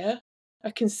God, yeah,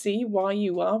 I can see why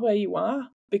you are where you are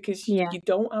because Yeah. you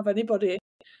don't have anybody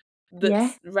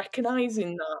Yeah. that's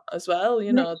recognizing that as well."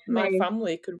 You know, my Literally.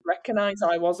 family could recognize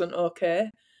I wasn't okay.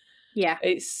 Yeah.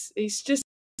 It's just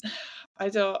I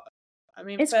don't I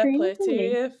mean, It's fair play to crazy.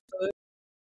 you for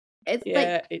It's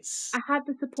like yeah, it's I had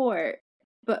the support,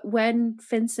 but when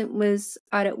Vincent was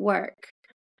out at work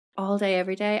all day,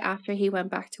 every day after he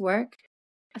went back to work,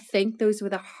 I think those were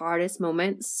the hardest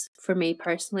moments for me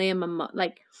personally. And my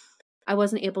like, I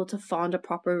wasn't able to fond a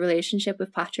proper relationship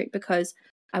with Patrick because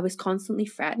I was constantly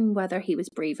fretting whether he was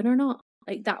breathing or not.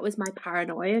 Like, that was my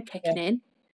paranoia yeah. kicking in,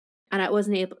 and I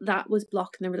wasn't able. That was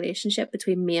blocking the relationship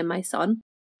between me and my son,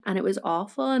 and it was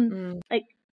awful. And Mm, like,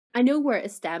 I know where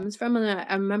it stems from, and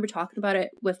I remember talking about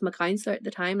it with my counselor at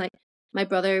the time. Like, my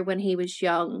brother, when he was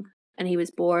young and he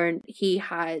was born, he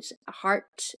had a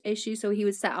heart issue, so he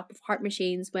was set up with heart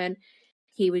machines when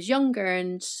he was younger,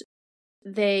 and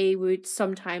they would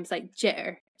sometimes like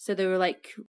jitter, so they were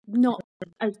like not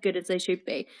as good as they should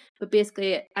be. But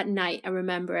basically, at night, I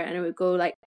remember it, and it would go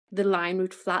like the line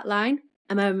would flatline.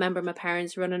 And I remember my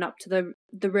parents running up to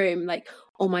the room, like,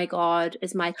 "Oh my God,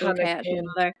 is Michael okay?" At my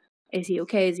panicking. mother, "Is he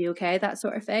okay? Is he okay?" That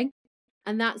sort of thing.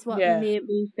 And that's what Yeah. made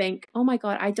me think, "Oh my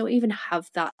God, I don't even have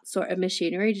that sort of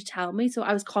machinery to tell me." So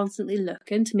I was constantly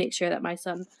looking to make sure that my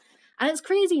son, and it's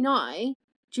crazy now. Do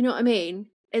you know what I mean?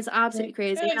 It's Yeah. absolutely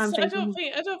No, crazy. And I'm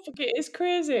thinking, I don't think it is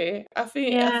crazy. I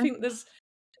yeah, think there's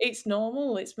it's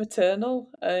normal, it's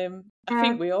maternal. I yeah,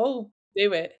 think we all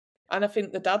do it. And I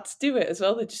think the dads do it as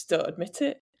well, they just don't admit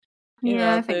it. You yeah,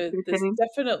 know, I think so there's too.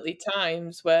 definitely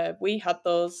times where we had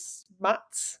those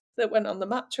mats that went on the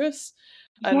mattress,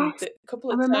 and Yes, a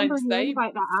couple I of remember times hearing they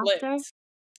about that after. flipped.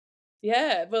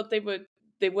 Yeah, but they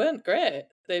weren't great.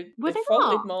 Were They they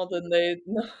faulted not? more than they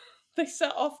no, they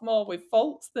set off more with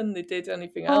faults than they did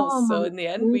anything Oh else. my So in the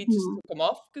end, we just goodness. took them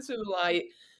off because we were like,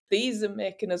 these are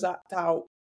making us act out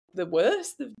the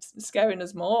worst. They're scaring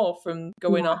us more from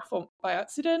going Yeah. off by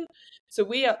accident. So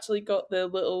we actually got the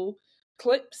little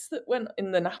clips that went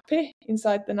in the nappy,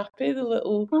 inside the nappy, the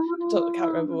little I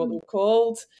can't remember what they Oh, were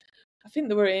called. I think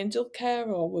they were Angel Care,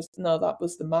 or was no, that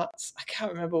was the mats. I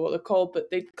can't remember what they're called,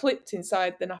 but they clipped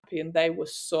inside the nappy and they were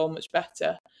so much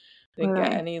better. I didn't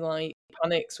get right. any like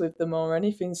panics with them or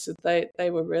anything, so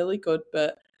they were really good.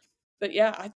 But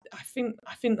yeah, I think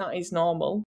that is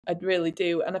normal. I really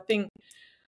do, and I think,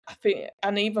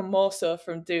 and even more so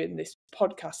from doing this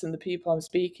podcast and the people I'm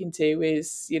speaking to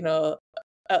is, you know,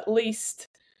 at least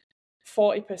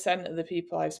 40% of the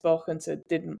people I've spoken to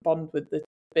didn't bond with the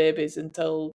babies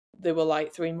until they were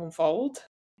like 3 months old.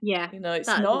 Yeah, You know,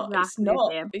 that is exactly the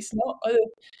same. it's not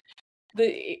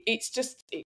it's just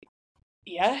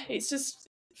yeah, it's just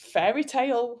fairy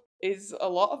tale is a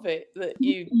lot of it that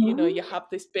you know, Mhm. you have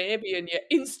this baby and you're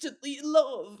instantly in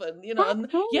love, and you know, That's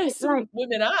and it. yes, some Like,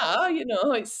 women are, you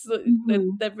know, it's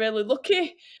mhm. they're really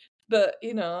lucky, but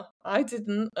you know, I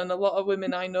didn't, and a lot of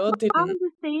women I know I'm didn't,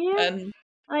 the same. and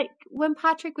Like, when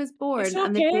Patrick was it's born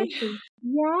and they okay. placed him,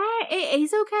 yeah, it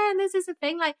is okay. And this is the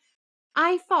thing. Like,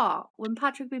 I thought when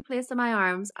Patrick be placed in my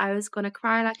arms, I was gonna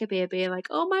cry like a baby, like,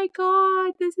 "Oh my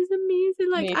God, this is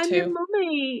amazing! Like, Me I'm your too.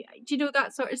 mummy." Do you know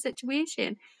that sort of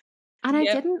situation? And I Yep,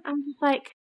 didn't. I was just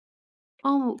like,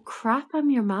 "Oh crap, I'm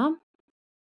your mom.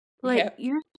 Like, yep,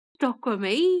 you're stuck with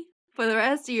me for the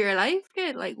rest of your life,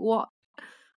 kid. Like, what?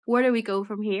 Where do we go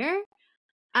from here?"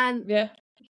 And yeah.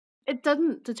 it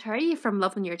doesn't deter you from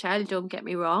loving your child, don't get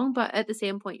me wrong, but at the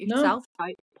same point, your No, self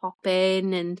doubt pop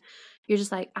in, and you're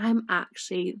just like, "I'm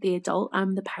actually the adult.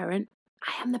 I'm the parent."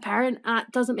 I am the parent. And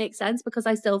it doesn't make sense because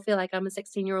I still feel like I'm a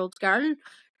 16-year-old girl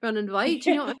running about.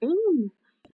 Do you know what I mean?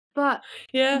 But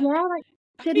Yeah. yeah, like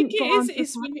I think didn't it go is. on to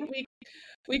It's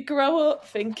we grow up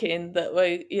thinking that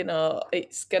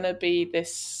it's gonna be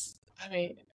this. I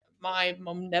mean, my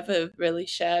mum never really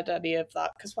shared any of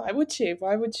that because why would she?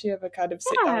 Why would she ever kind of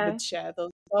sit down yeah, and share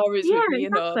those stories yeah, with me?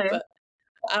 exactly. But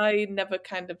I never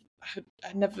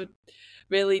I never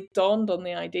really dawned on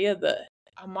the idea that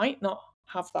I might not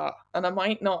have that, and I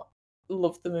might not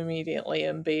love them immediately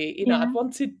and be, I'd Yeah,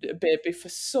 wanted a baby for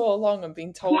so long and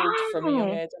been told from a young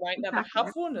yeah, age I might never exactly.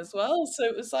 have one as well. So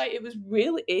it was like, it was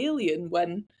really alien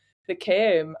when they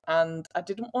came, and I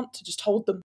didn't want to just hold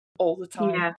them all the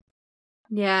time. Yeah,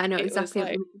 yeah, I know It was exactly what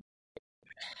like, you mean.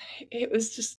 it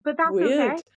was just But that's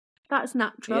weird. okay. That's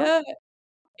natural. Yeah,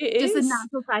 it Just a is.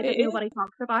 natural side that It is. nobody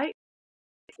talks about.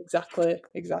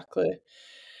 Exactly.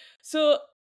 So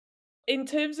in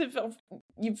terms of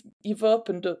you've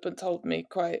opened up and told me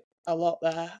quite a lot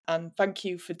there, and thank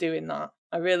you for doing that.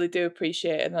 I really do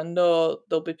appreciate it, and I know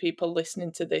there'll be people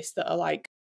listening to this that are like,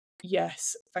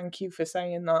 yes, thank you for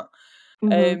saying that.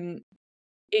 Mm-hmm. Um,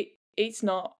 it's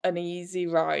not an easy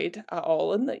ride at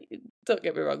all, and don't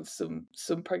get me wrong,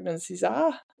 some pregnancies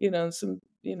are, some,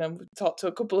 we've talked to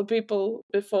a couple of people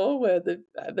before where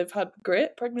they've had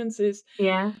great pregnancies,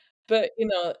 Yeah. but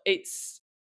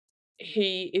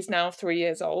he is now 3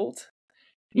 years old.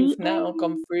 He You've now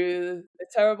gone is. through the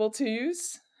terrible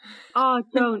twos. Oh,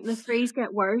 don't. The threes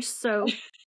get worse. So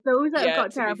those that have Yeah,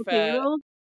 got to be terrible fair, two-year-olds,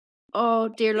 oh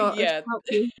dear Lord, yeah. help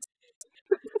me.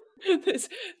 there's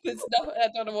there's no, I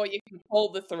don't know what you can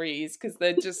call the threes because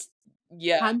they're just,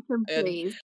 yeah. Handsome And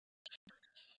threes.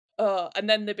 and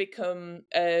then they become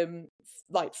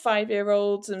like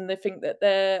 5-year-olds, and they think that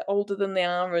they're older than they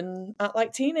are and act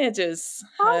like teenagers,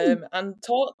 Oh, and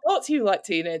talk to you like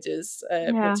teenagers,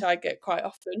 yeah. which I get quite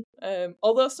often.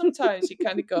 Although sometimes you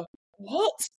kind of go,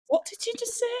 what did you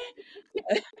just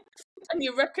say? And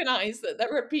you recognise that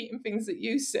they're repeating things that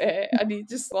you say, and you're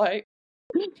just like,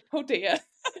 oh dear,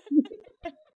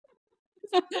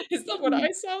 is that what I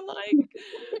sound like?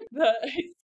 But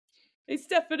it's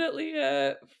definitely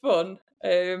fun.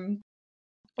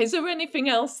 Is there anything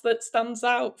else that stands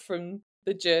out from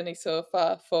the journey so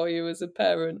far for you as a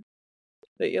parent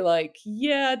that you're like,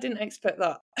 yeah, I didn't expect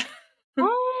that? Um,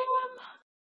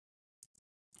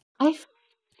 I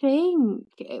think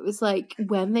it was like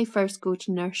when they first go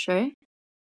to nursery.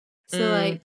 So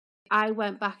like Mm, I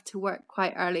went back to work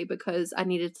quite early because I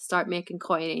needed to start making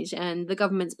coinage and the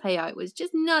government's payout was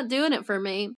just not doing it for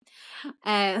me.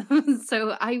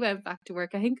 So I went back to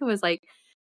work. I think it was like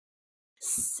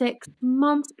 6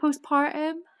 months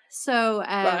postpartum. So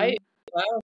right.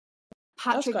 Wow,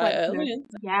 that's Patrick quite went to early, nursery. isn't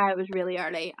it? Yeah, it was really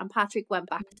early. And Patrick went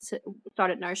back to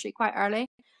started nursery quite early.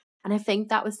 And I think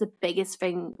that was the biggest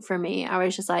thing for me. I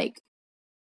was just like,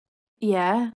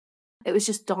 yeah, it was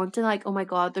just daunting. Like, oh my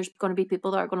God, there's going to be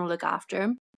people that are going to look after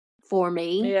him for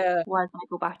me Yeah, while I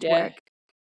go back to yeah, work.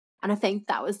 And I think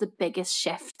that was the biggest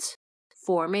shift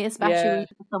for me, especially when yeah.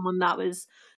 you're someone that was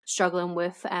struggling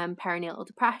with perinatal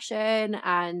depression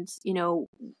and,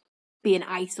 being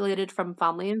isolated from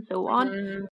family and so on.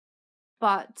 Mm.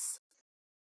 But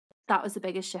that was the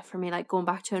biggest shift for me, like going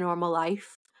back to a normal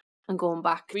life and going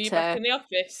back Were you back to, in the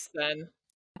office then?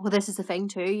 well, this is the thing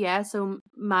too. Yeah. So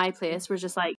my place was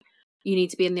just like, you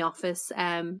need to be in the office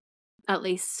at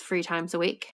least 3 times a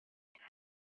week.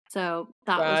 So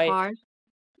that was Right. hard.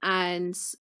 And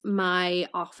my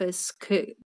office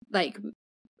could, like,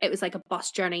 it was like a bus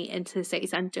journey into the city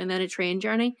centre and then a train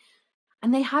journey.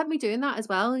 And they had me doing that as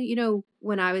well,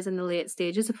 when I was in the late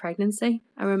stages of pregnancy.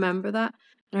 I remember that.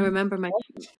 And I Mm. remember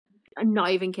I'm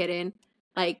not even kidding,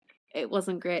 like, it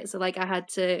wasn't great. So, like, I had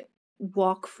to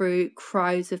walk through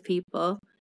crowds of people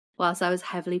whilst I was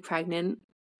heavily pregnant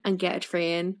and get a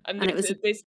train. And And it was,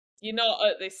 this, you're not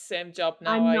at this same job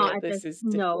now, I'm are not you? at this, This is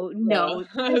different. no, No.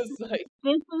 no. I was like,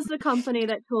 This was the company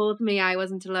that told me I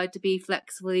wasn't allowed to be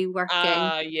flexibly working.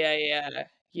 yeah, of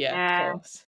Yeah.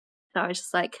 course. So I was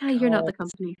just like, Of you're not the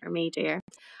course. company for me, dear.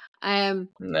 Um,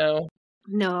 No.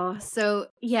 no. So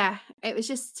yeah, it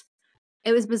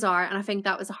was bizarre. And I think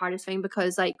that was the hardest thing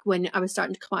because like when I was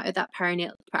starting to come out of that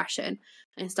perinatal depression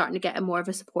and starting to get a more of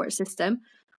a support system,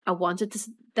 I wanted to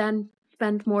then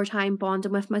spend more time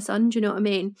bonding with my son. Do you know what I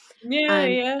mean? Yeah,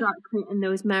 And yeah. start creating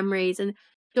those memories. And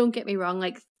don't get me wrong,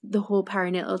 like the whole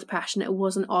perinatal depression, it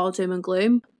wasn't all doom and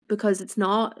gloom because it's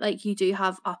not. Like you do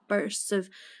have upbursts of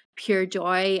pure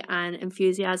joy and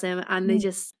enthusiasm, and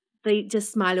Mm. they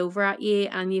just smile over at you,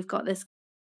 and you've got this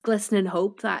glistening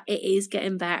hope that it is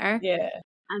getting better. Yeah,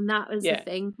 And that was the yeah.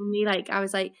 thing for me. Like I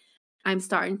was like, I'm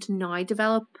starting to now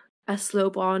develop a slow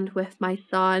bond with my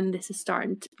son. This is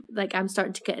starting to, like, I'm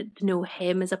starting to get to know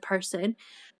him as a person.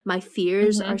 My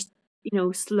fears are,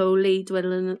 slowly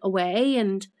dwindling away,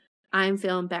 and I'm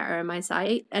feeling better in my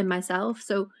sight and myself.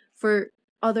 So for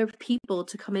other people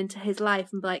to come into his life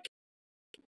and be like,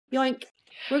 yoink,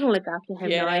 we're gonna look after him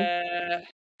now. Yeah.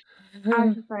 I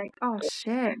was just like, oh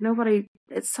shit, nobody.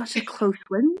 It's such a close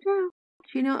window.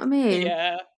 Do you know what I mean?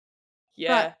 Yeah. But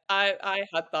Yeah, I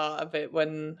had that a bit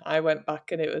when I went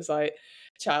back, and it was like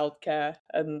childcare,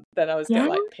 and then I was yeah, getting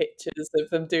like pictures of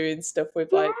them doing stuff with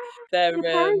yeah, like their the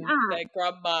parent app. their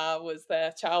grandma was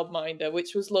their childminder,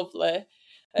 which was lovely.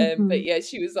 Hmm. But yeah,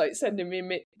 she was like sending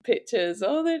me pictures.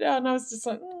 Oh, they and I was just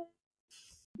like, I want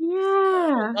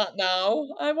Yeah, that now.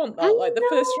 I want I that. Like the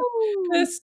know.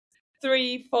 first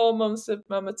 3-4 months of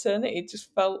my maternity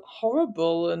just felt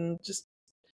horrible and just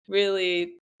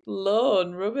really low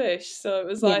and rubbish. So it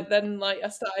was Yeah, like then like I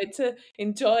started to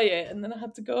enjoy it, and then I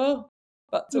had to go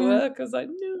back to yeah, work. I was like,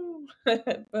 no.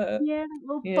 But yeah.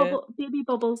 Little yeah, baby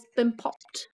bubbles been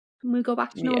popped, and we go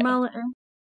back to yeah. normality.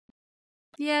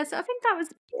 Yeah, so I think that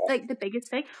was like the biggest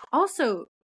thing. Also,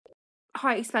 how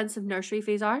expensive nursery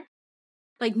fees are.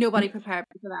 Like nobody prepared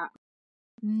me for that.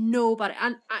 Nobody.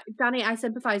 And Danny, I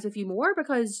sympathise with you more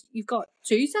because you've got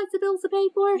 2 sets of bills to pay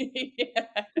for.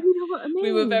 Yeah. You know what I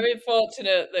We were mean? very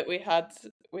fortunate that we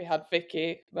had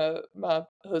Vicky, my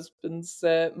husband's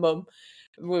mum.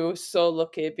 We were so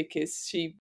lucky because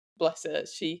bless her,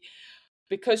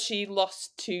 because she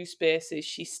lost 2 spaces,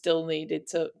 she still needed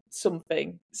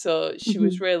something. So she Hmm.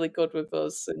 was really good with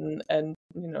us, and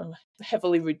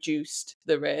heavily reduced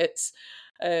the rates.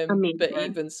 But Amazing.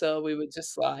 even so, we were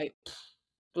just like,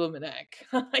 blooming egg.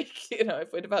 Like,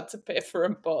 if we'd have had to pay for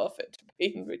them both, it'd have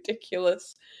been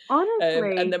ridiculous. And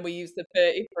Honestly. then we used the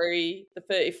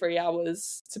 33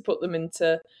 hours to put them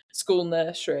into school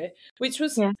nursery, which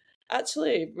was Yeah.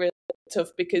 actually really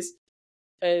tough because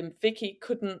Vicky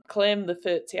couldn't claim the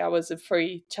 30 hours of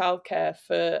free childcare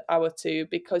for our 2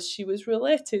 because she was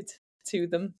related to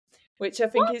them, which I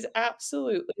think What? is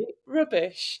absolutely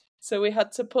rubbish. So we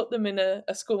had to put them in a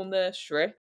school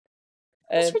nursery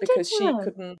That's because she ridiculous.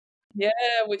 couldn't. Yeah,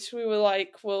 which we were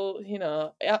like, well,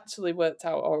 it actually worked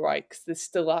out all right because they're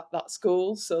still at that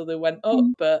school, so they went up.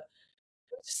 Mm. But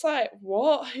just like,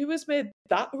 what? Who has made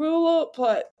that rule up?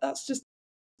 Like, that's just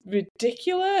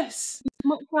ridiculous.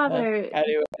 Much rather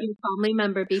Anyway, your family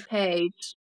member be paid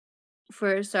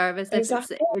for a service if it's in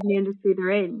exactly. the industry they're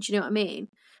in. Do you know what I mean?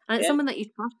 And it's Yeah, someone that you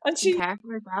trust and and she, care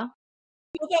for as well.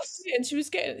 well, that's it. And she's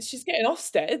getting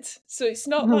Ofsted, so it's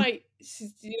not Mhm. like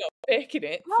she's faking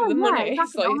it for Oh the yeah, money.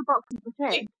 It's exactly. All like, the boxes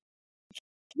are ticked.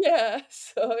 yeah,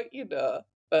 so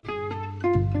but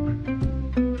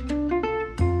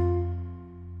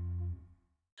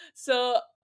so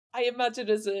I imagine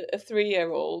as a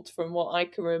 3-year-old, from what I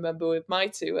can remember with my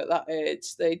 2 at that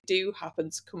age, they do happen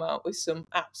to come out with some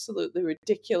absolutely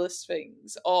ridiculous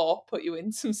things or put you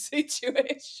in some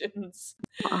situations.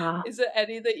 Ah. Is there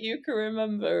any that you can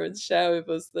remember and share with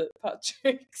us that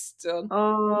Patrick's done?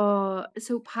 Oh,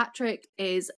 so Patrick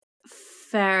is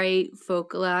very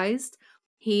vocalized.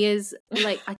 He is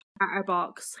like a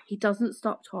chatterbox. He doesn't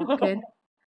stop talking,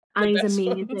 and The he's best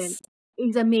amazing. ones.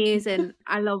 He's amazing.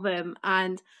 I love him,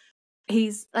 and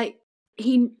he's like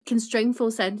he can string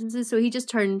full sentences. So he just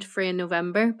turned 3 in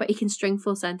November, but he can string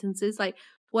full sentences. Like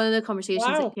one of the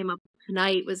conversations that Wow. came up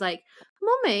tonight was like,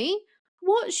 "Mummy,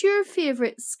 what's your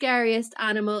favorite scariest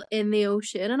animal in the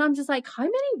ocean?" And I'm just like, "How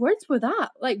many words were that?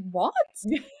 Like what?"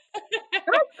 That's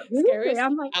crazy. Scariest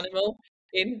I'm like, animal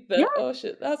in yeah, the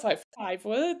ocean. That's like 5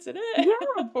 words, isn't it? yeah.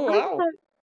 I was Wow. like,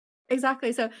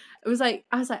 exactly. So it was like,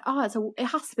 I was like, oh, it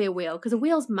has to be a whale because a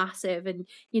whale's massive, and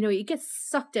you get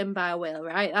sucked in by a whale,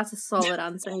 right? That's a solid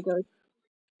answer. And he goes,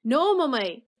 no,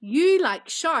 mummy, you like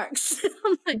sharks.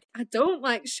 I'm like, I don't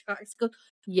like sharks. He goes,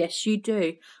 yes, you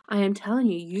do. I am telling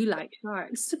you, you like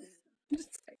sharks. I'm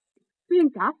just like, being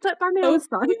gaslit by my own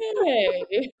son.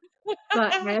 Okay.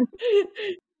 But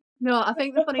no, I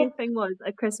think the funniest thing was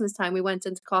at Christmas time we went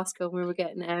into Costco and we were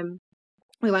getting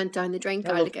we went down the drink I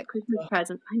aisle to love get Christmas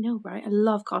presents. I know, right? I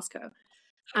love Costco.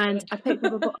 And I picked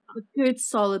up a good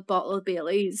solid bottle of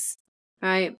Baileys,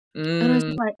 right? And I was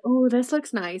Mm. like, oh, this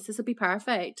looks nice. This will be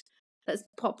perfect. Let's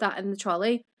pop that in the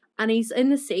trolley. And he's in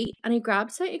the seat and he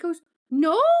grabs it. He goes,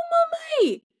 no,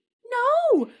 mummy,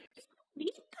 no, you don't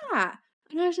need that.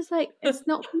 And I was just like, it's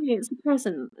not for me. It's a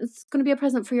present. It's going to be a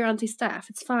present for your Auntie Steph.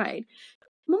 It's fine.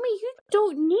 Mummy, you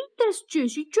don't need this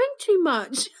juice. You drink too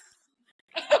much.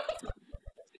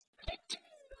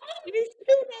 You need to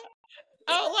do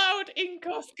that out loud in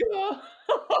Costco.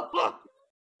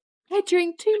 I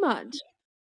drink too much.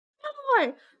 I'm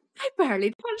like, I barely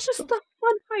touched the stuff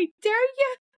on. How dare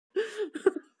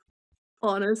you?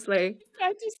 Honestly.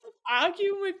 I just stop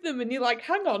arguing with them, and you're like,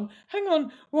 hang on,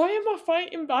 why am I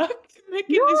fighting back?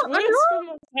 Making this No, I worse for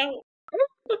myself.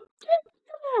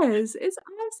 know. It's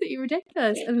absolutely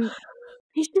ridiculous. And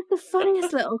he's just the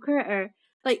funniest little critter.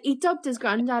 Like, he dubbed his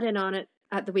granddad in on it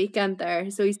at the weekend there.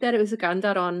 So he said it was a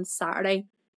granddad on Saturday.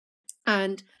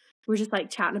 And we're just like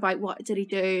chatting about what did he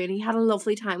do. And he had a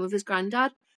lovely time with his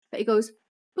granddad. But he goes,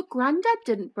 but granddad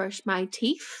didn't brush my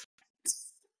teeth.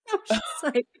 I was just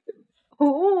like,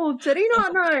 oh, did he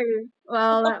not know?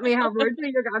 Well, let me have words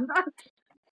with your granddad.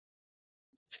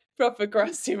 Proper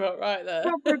grassed him up right there.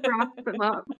 Proper grasp him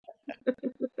up.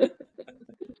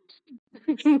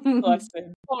 Bless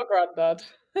him. Poor granddad.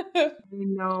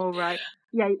 No, right.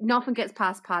 Yeah, nothing gets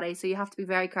past Paddy, so you have to be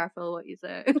very careful what you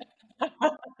say.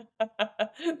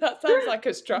 That sounds like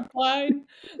a strap line.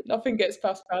 Nothing gets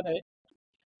past Paddy.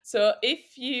 So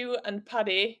if you and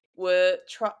Paddy were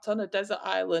trapped on a desert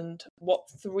island, what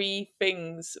 3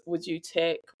 things would you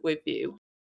take with you?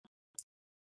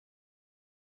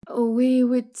 We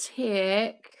would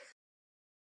take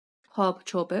Paw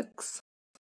Patrol books.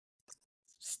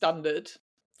 Standard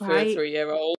for Right. a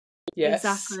 3-year-old. Yes.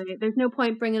 Exactly. There's no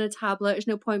point bringing a tablet. There's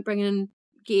no point bringing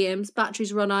games.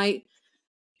 Batteries run out.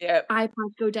 Yeah.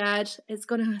 iPads go dead. It's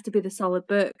going to have to be the solid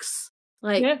books.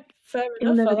 Like, Yeah, fair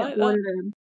he'll enough. I never like get bored that. of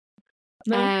them.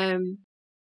 No.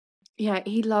 Yeah,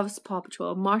 he loves Paw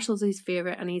Patrol. Marshall's his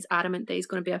favourite, and he's adamant that he's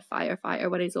going to be a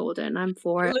firefighter when he's older, and I'm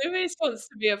for it. Louis wants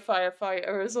to be a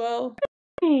firefighter as well.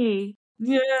 Hey,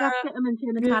 Yeah. let's get them into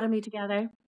an academy together.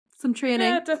 Some training.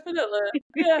 Yeah, definitely.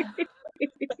 Yeah.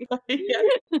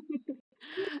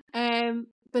 Yeah.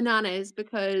 Bananas,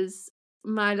 because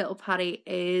my little Paddy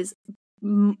is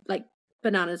like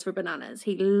bananas for bananas.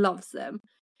 He loves them.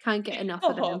 Can't get enough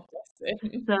of them. Oh, bless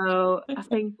him. So I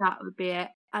think that would be it.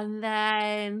 And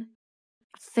then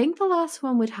I think the last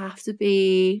one would have to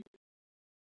be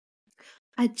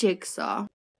a jigsaw,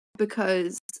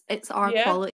 because it's our Yeah.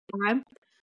 quality time.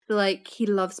 So like, he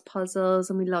loves puzzles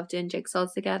and we love doing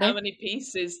jigsaws together. How many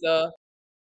pieces though?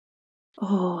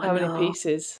 Oh, How many no.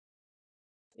 pieces?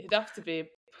 It'd have to be a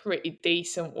pretty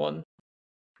decent one.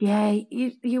 Yeah,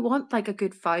 you want like a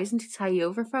good 1,000 to tie you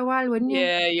over for a while, wouldn't you?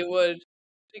 Yeah, you would.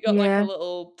 If you got like Yeah. a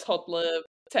little toddler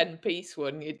 10-piece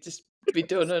one, you'd just be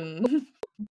done and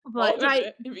Like, bored of right,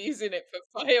 it. You'd be using it for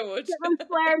firewood. get them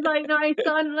flares out now,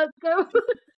 son. Let's go.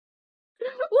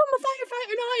 Oh, I'm a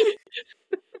firefighter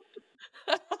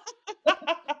now.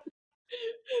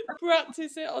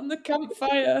 Practice it on the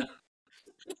campfire.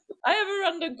 I have a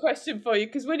random question for you,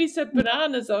 because when you said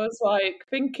bananas, I was like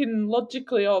thinking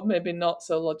logically, or maybe not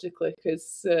so logically,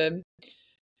 because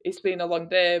it's been a long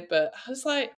day, but I was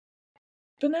like,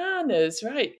 bananas,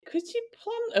 right? Could you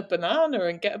plant a banana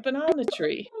and get a banana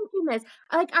tree? Thinking this,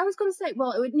 like, I was going to say,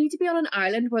 well, it would need to be on an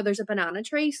island where there's a banana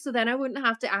tree, so then I wouldn't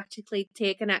have to actually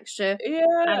take an extra Yeah.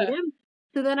 item.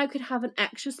 So then I could have an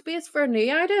extra space for a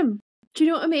new item. Do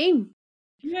you know what I mean?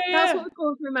 Yeah. That's what was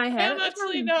going through my head. I'm at the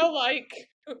actually time. now like,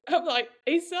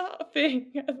 is that a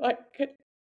thing? Like,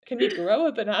 can you grow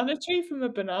a banana tree from a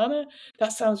banana?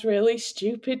 That sounds really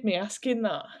stupid, me asking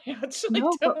that. I actually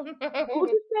No, but don't we'll know.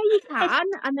 just say you can,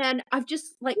 and then I've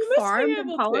just like You must be farmed and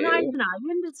able colonized to. an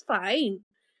island. It's fine.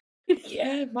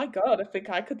 Yeah, my God, I think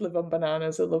I could live on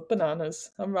bananas. I love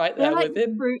bananas. I'm right They're there like with the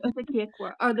him. fruit of the cake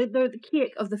world, or they're the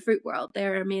cake of the fruit world.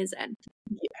 They're amazing.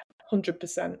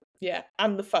 100%. Yeah,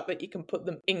 and the fact that you can put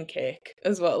them in cake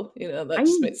as well, that I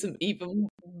just makes them even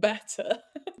better.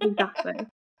 exactly.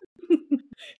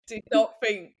 Do not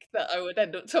think that I would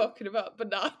end up talking about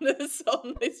bananas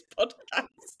on this podcast.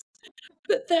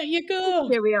 But there you go.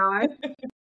 Here we are.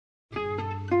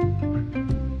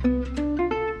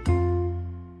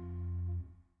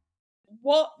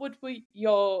 What would be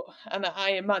and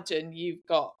I imagine you've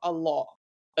got a lot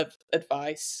of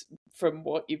advice from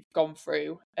what you've gone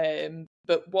through,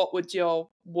 but what would your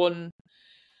one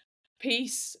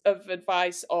piece of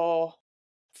advice or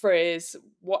phrase,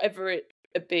 whatever it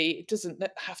be, it doesn't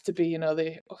have to be,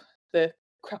 the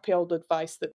crappy old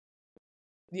advice that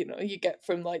you get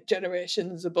from like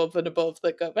generations above and above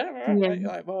that go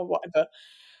like, well, whatever.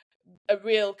 A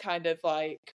real kind of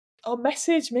like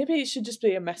message. Maybe it should just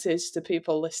be a message to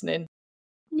people listening.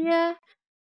 Yeah,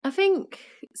 I think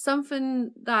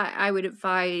something that I would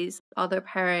advise other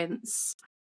parents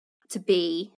to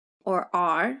be or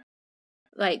are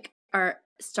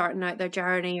starting out their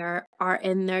journey or are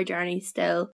in their journey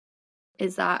still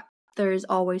is that there's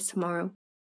always tomorrow.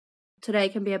 Today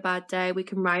can be a bad day. We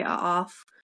can write it off,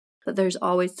 but there's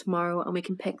always tomorrow, and we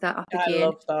can pick that up again. I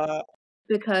love that.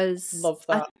 Because Love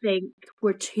that. I think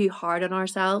we're too hard on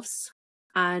ourselves.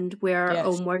 and we're our Yes.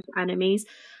 own worst enemies,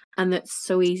 and it's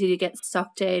so easy to get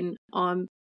sucked in on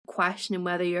questioning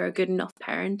whether you're a good enough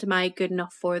parent. Am I good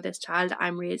enough for this child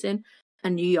I'm raising?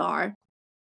 And you are.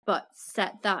 But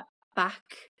set that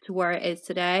back to where it is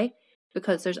today,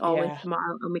 because there's always Yeah.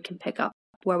 tomorrow and we can pick up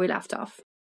where we left off.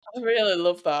 I really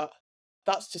love that.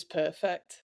 That's just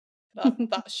perfect.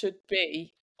 That should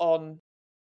be on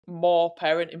more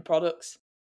parenting products.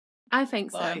 I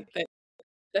think so. Like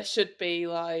there should be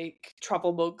like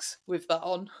travel mugs with that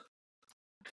on.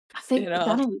 I think, You know.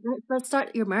 Danny, let's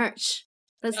start your merch.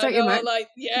 Let's I start your know, merch. like,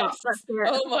 yes. Let's do it.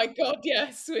 Oh my God,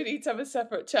 yes. We need to have a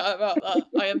separate chat about that.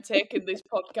 I am taking this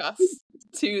podcast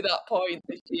to that point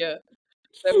this year.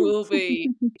 There will be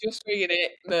Just Read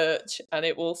It merch, and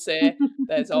it will say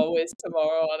 "There's always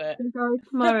tomorrow" on it. There's always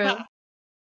tomorrow.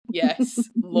 Yes,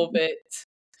 love it.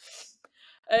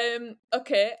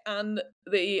 Okay, and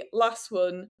the last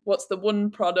one. What's the one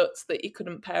product that you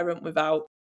couldn't parent without?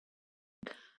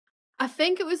 I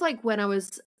think it was like when I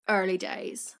was early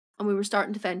days and we were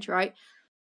starting to venture out.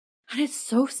 And it's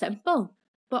so simple.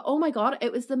 But oh my God,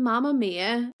 it was the Mamma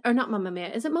Mia. Or not Mamma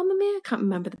Mia. Is it Mamma Mia? I can't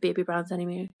remember the baby brands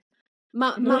anymore.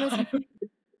 Mamma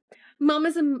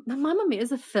Mia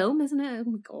is a film, isn't it?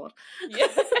 Oh my God. Yeah.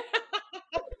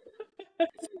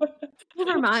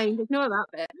 Never mind. Ignore that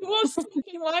bit. It was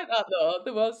something like that though.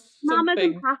 There was Mamas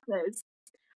something. and Papas.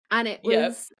 And it Yep.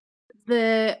 was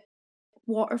the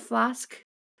water flask.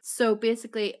 So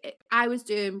basically, I was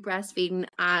doing breastfeeding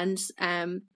and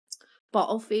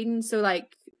bottle feeding, so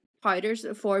like powders,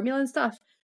 formula and stuff.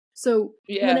 So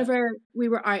Yeah. whenever we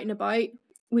were out and about,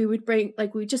 we would bring,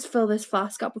 like, we just fill this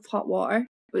flask up with hot water.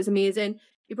 It was amazing.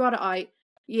 You brought it out.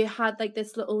 You had like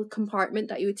this little compartment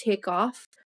that you would take off,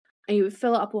 and you would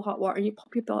fill it up with hot water, and you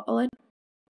pop your bottle in,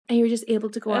 and you were just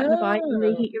able to go out and about and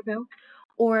reheat your milk.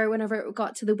 Or whenever it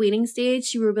got to the weaning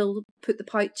stage, you were able to put the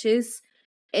pouches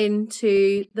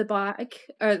into the bag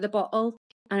or the bottle,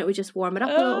 and it would just warm it up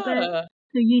a little bit.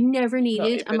 So you never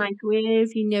needed a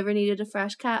microwave, you never needed a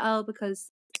fresh kettle, because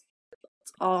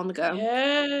it's all on the go.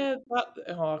 Yeah,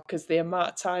 because the amount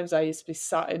of times I used to be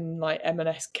sat in like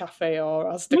M&S cafe or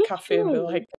Asda cafe and be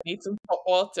like, I need some hot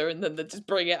water, and then they just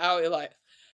bring it out. You're like,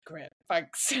 great,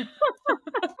 thanks. So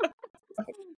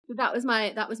that was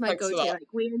my go-to.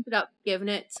 Like, we ended up giving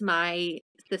it to my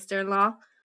sister-in-law,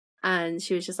 and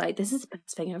she was just like, "This is the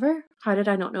best thing ever. How did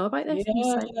I not know about this?"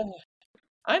 Yeah. Like,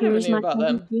 I never knew about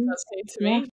them. That's new to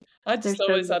me. I just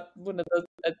always had one of those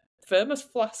a thermos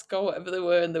flask or whatever they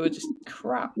were, and they were just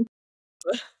crap.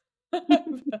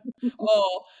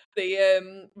 Or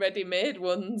the ready-made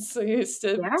ones. I used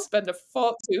to spend a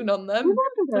fortune on them.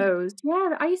 Remember those?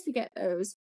 Yeah, I used to get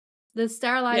those. The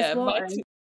sterilised water.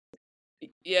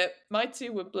 My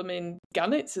two were blooming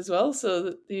gannets as well, so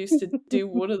that they used to do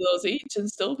one of those each and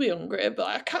still be hungry, but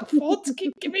I can't afford to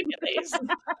keep giving you these.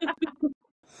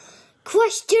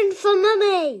 Question for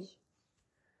Mummy.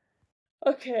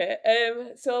 Okay,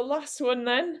 so last one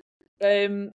then.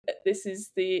 This is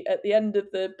at the end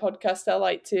of the podcast, I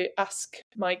like to ask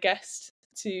my guest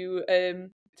to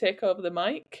take over the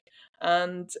mic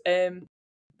and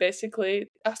basically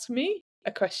ask me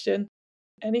a question.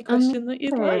 Any question that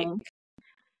you'd like.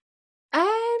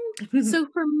 So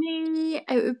for me,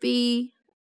 it would be,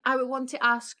 I would want to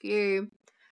ask you,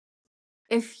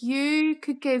 if you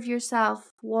could give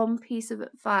yourself one piece of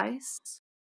advice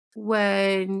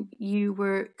when you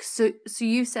were, so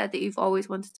you said that you've always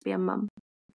wanted to be a mum.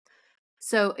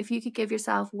 So if you could give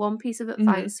yourself one piece of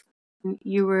advice when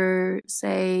you were,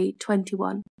 say,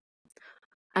 21,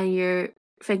 and you're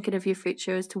thinking of your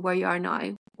future as to where you are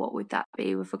now, what would that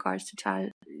be with regards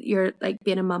to you're like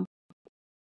being a mum?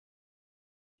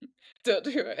 Don't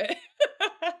do it.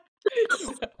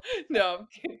 No, I'm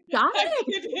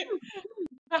kidding.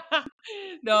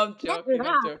 No, I'm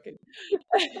joking.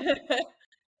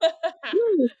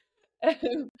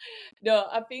 No,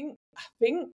 I think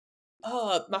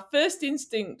my first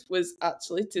instinct was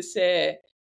actually to say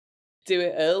do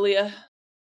it earlier.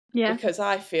 Yeah. Because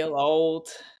I feel old.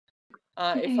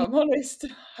 If I'm honest,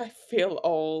 I feel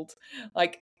old.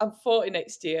 Like, I'm 40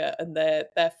 next year and they're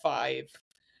 5.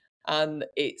 And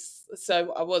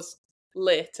so I was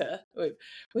later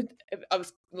I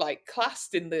was like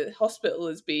classed in the hospital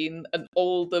as being an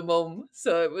older mum,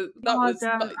 so that was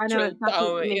like drilled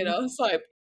down, it's like,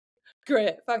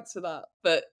 great, thanks for that.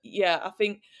 But yeah, I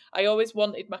think I always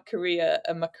wanted my career,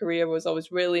 and my career was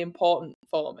always really important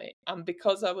for me, and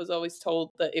because I was always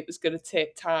told that it was going to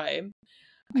take time,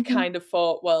 I kind of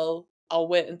thought, well, I'll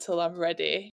wait until I'm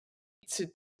ready to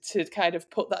kind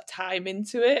of put that time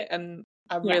into it, and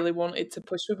I really wanted to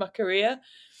push with my career.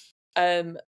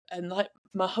 And and like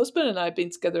my husband and I had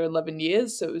been together 11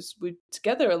 years, so we were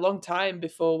together a long time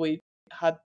before we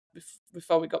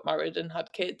got married and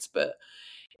had kids. But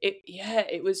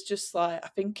it was just like, I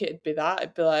think it'd be that.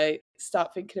 It'd be like,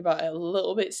 start thinking about it a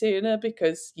little bit sooner,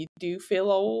 because you do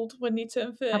feel old when you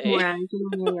turn Have more 30. energy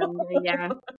when you're younger, yeah.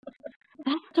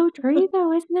 That's so true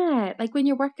though, isn't it? Like when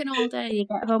you're working all day, you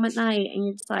get home at night and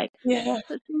you're just like, Yeah.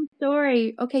 the same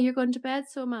story. Okay, you're going to bed,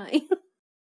 so am I.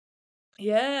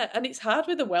 Yeah, and it's hard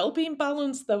with the well-being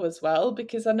balance though as well,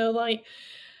 because I know, like,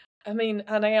 I mean,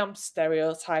 and I am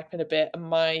stereotyping a bit, and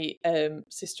my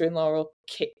sister-in-law will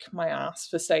kick my ass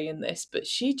for saying this, but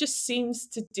she just seems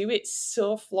to do it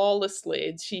so flawlessly.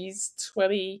 And she's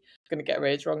 20, I'm going to get her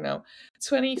age wrong now,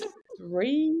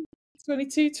 23,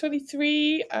 22,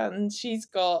 23, and she's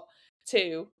got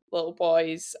 2 little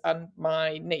boys, and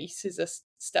my niece is a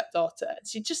stepdaughter. And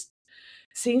she just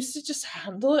seems to just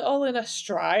handle it all in a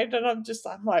stride, and I'm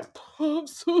like, oh, I'm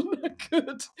so not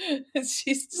good. And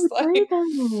she's just like,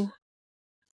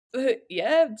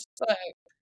 yeah, just like,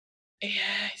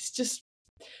 yeah, it's just,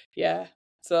 yeah.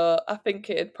 So I think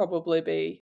it'd probably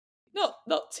be not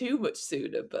too much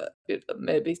sooner, but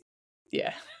maybe,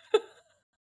 yeah.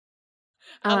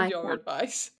 I And like your that.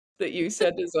 advice that you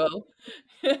said as well.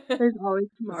 There's always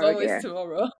There's tomorrow, always dear.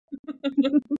 tomorrow.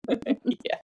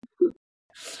 Yeah.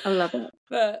 I love it.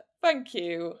 But thank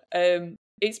you.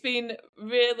 It's been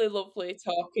really lovely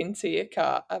talking to you,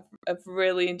 Kat. I've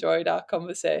really enjoyed our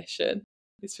conversation.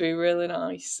 It's been really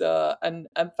nice. And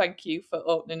thank you for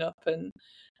opening up and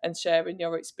sharing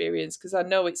your experience, because I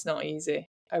know it's not easy.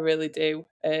 I really do.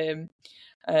 And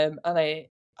I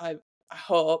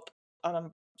hope, and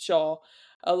I'm sure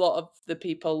a lot of the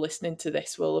people listening to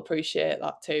this will appreciate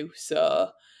that too.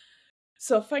 So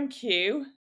thank you.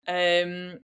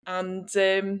 And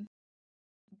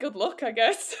good luck, I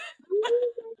guess.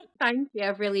 Thank you.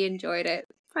 I've really enjoyed it.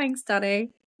 Thanks,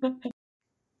 Danny.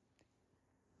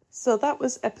 So that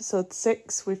was episode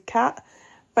 6 with Kat.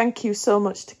 Thank you so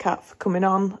much to Kat for coming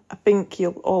on. I think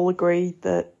you'll all agree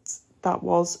that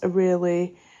was a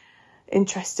really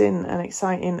interesting and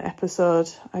exciting episode.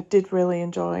 I did really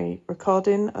enjoy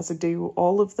recording, as I do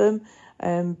all of them.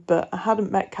 But I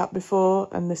hadn't met Kat before,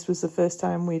 and this was the first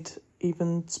time we'd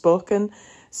even spoken.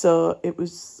 So it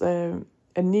was a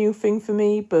new thing for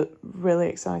me, but really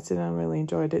exciting. I really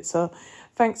enjoyed it. So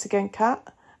thanks again,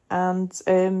 Kat. And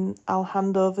I'll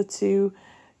hand over to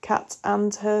Kat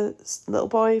and her little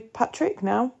boy, Patrick,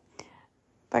 now.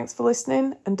 Thanks for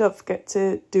listening, and don't forget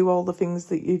to do all the things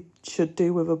that you should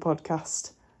do with a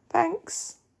podcast.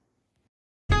 Thanks.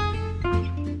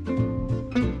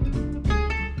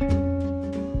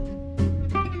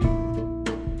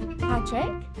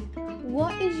 Patrick,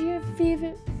 what is your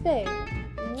favourite thing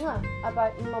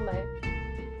about Mummy?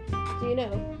 Do you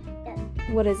know? Yeah.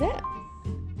 What is it?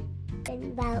 Think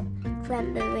about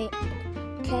cranberry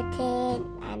cooking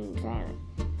and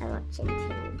watching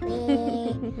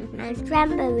TV and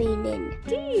trampolining.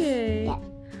 Do you? Yeah.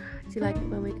 Do you like it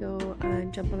when we go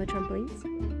and jump on the trampolines?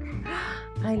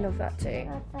 I love that too.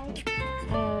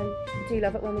 Do you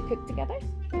love it when we cook together?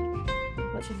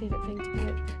 What's your favourite thing to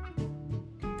cook?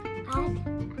 I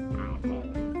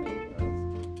really think it was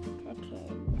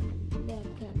cooking and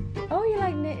knitting. Oh, you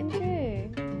like knitting too?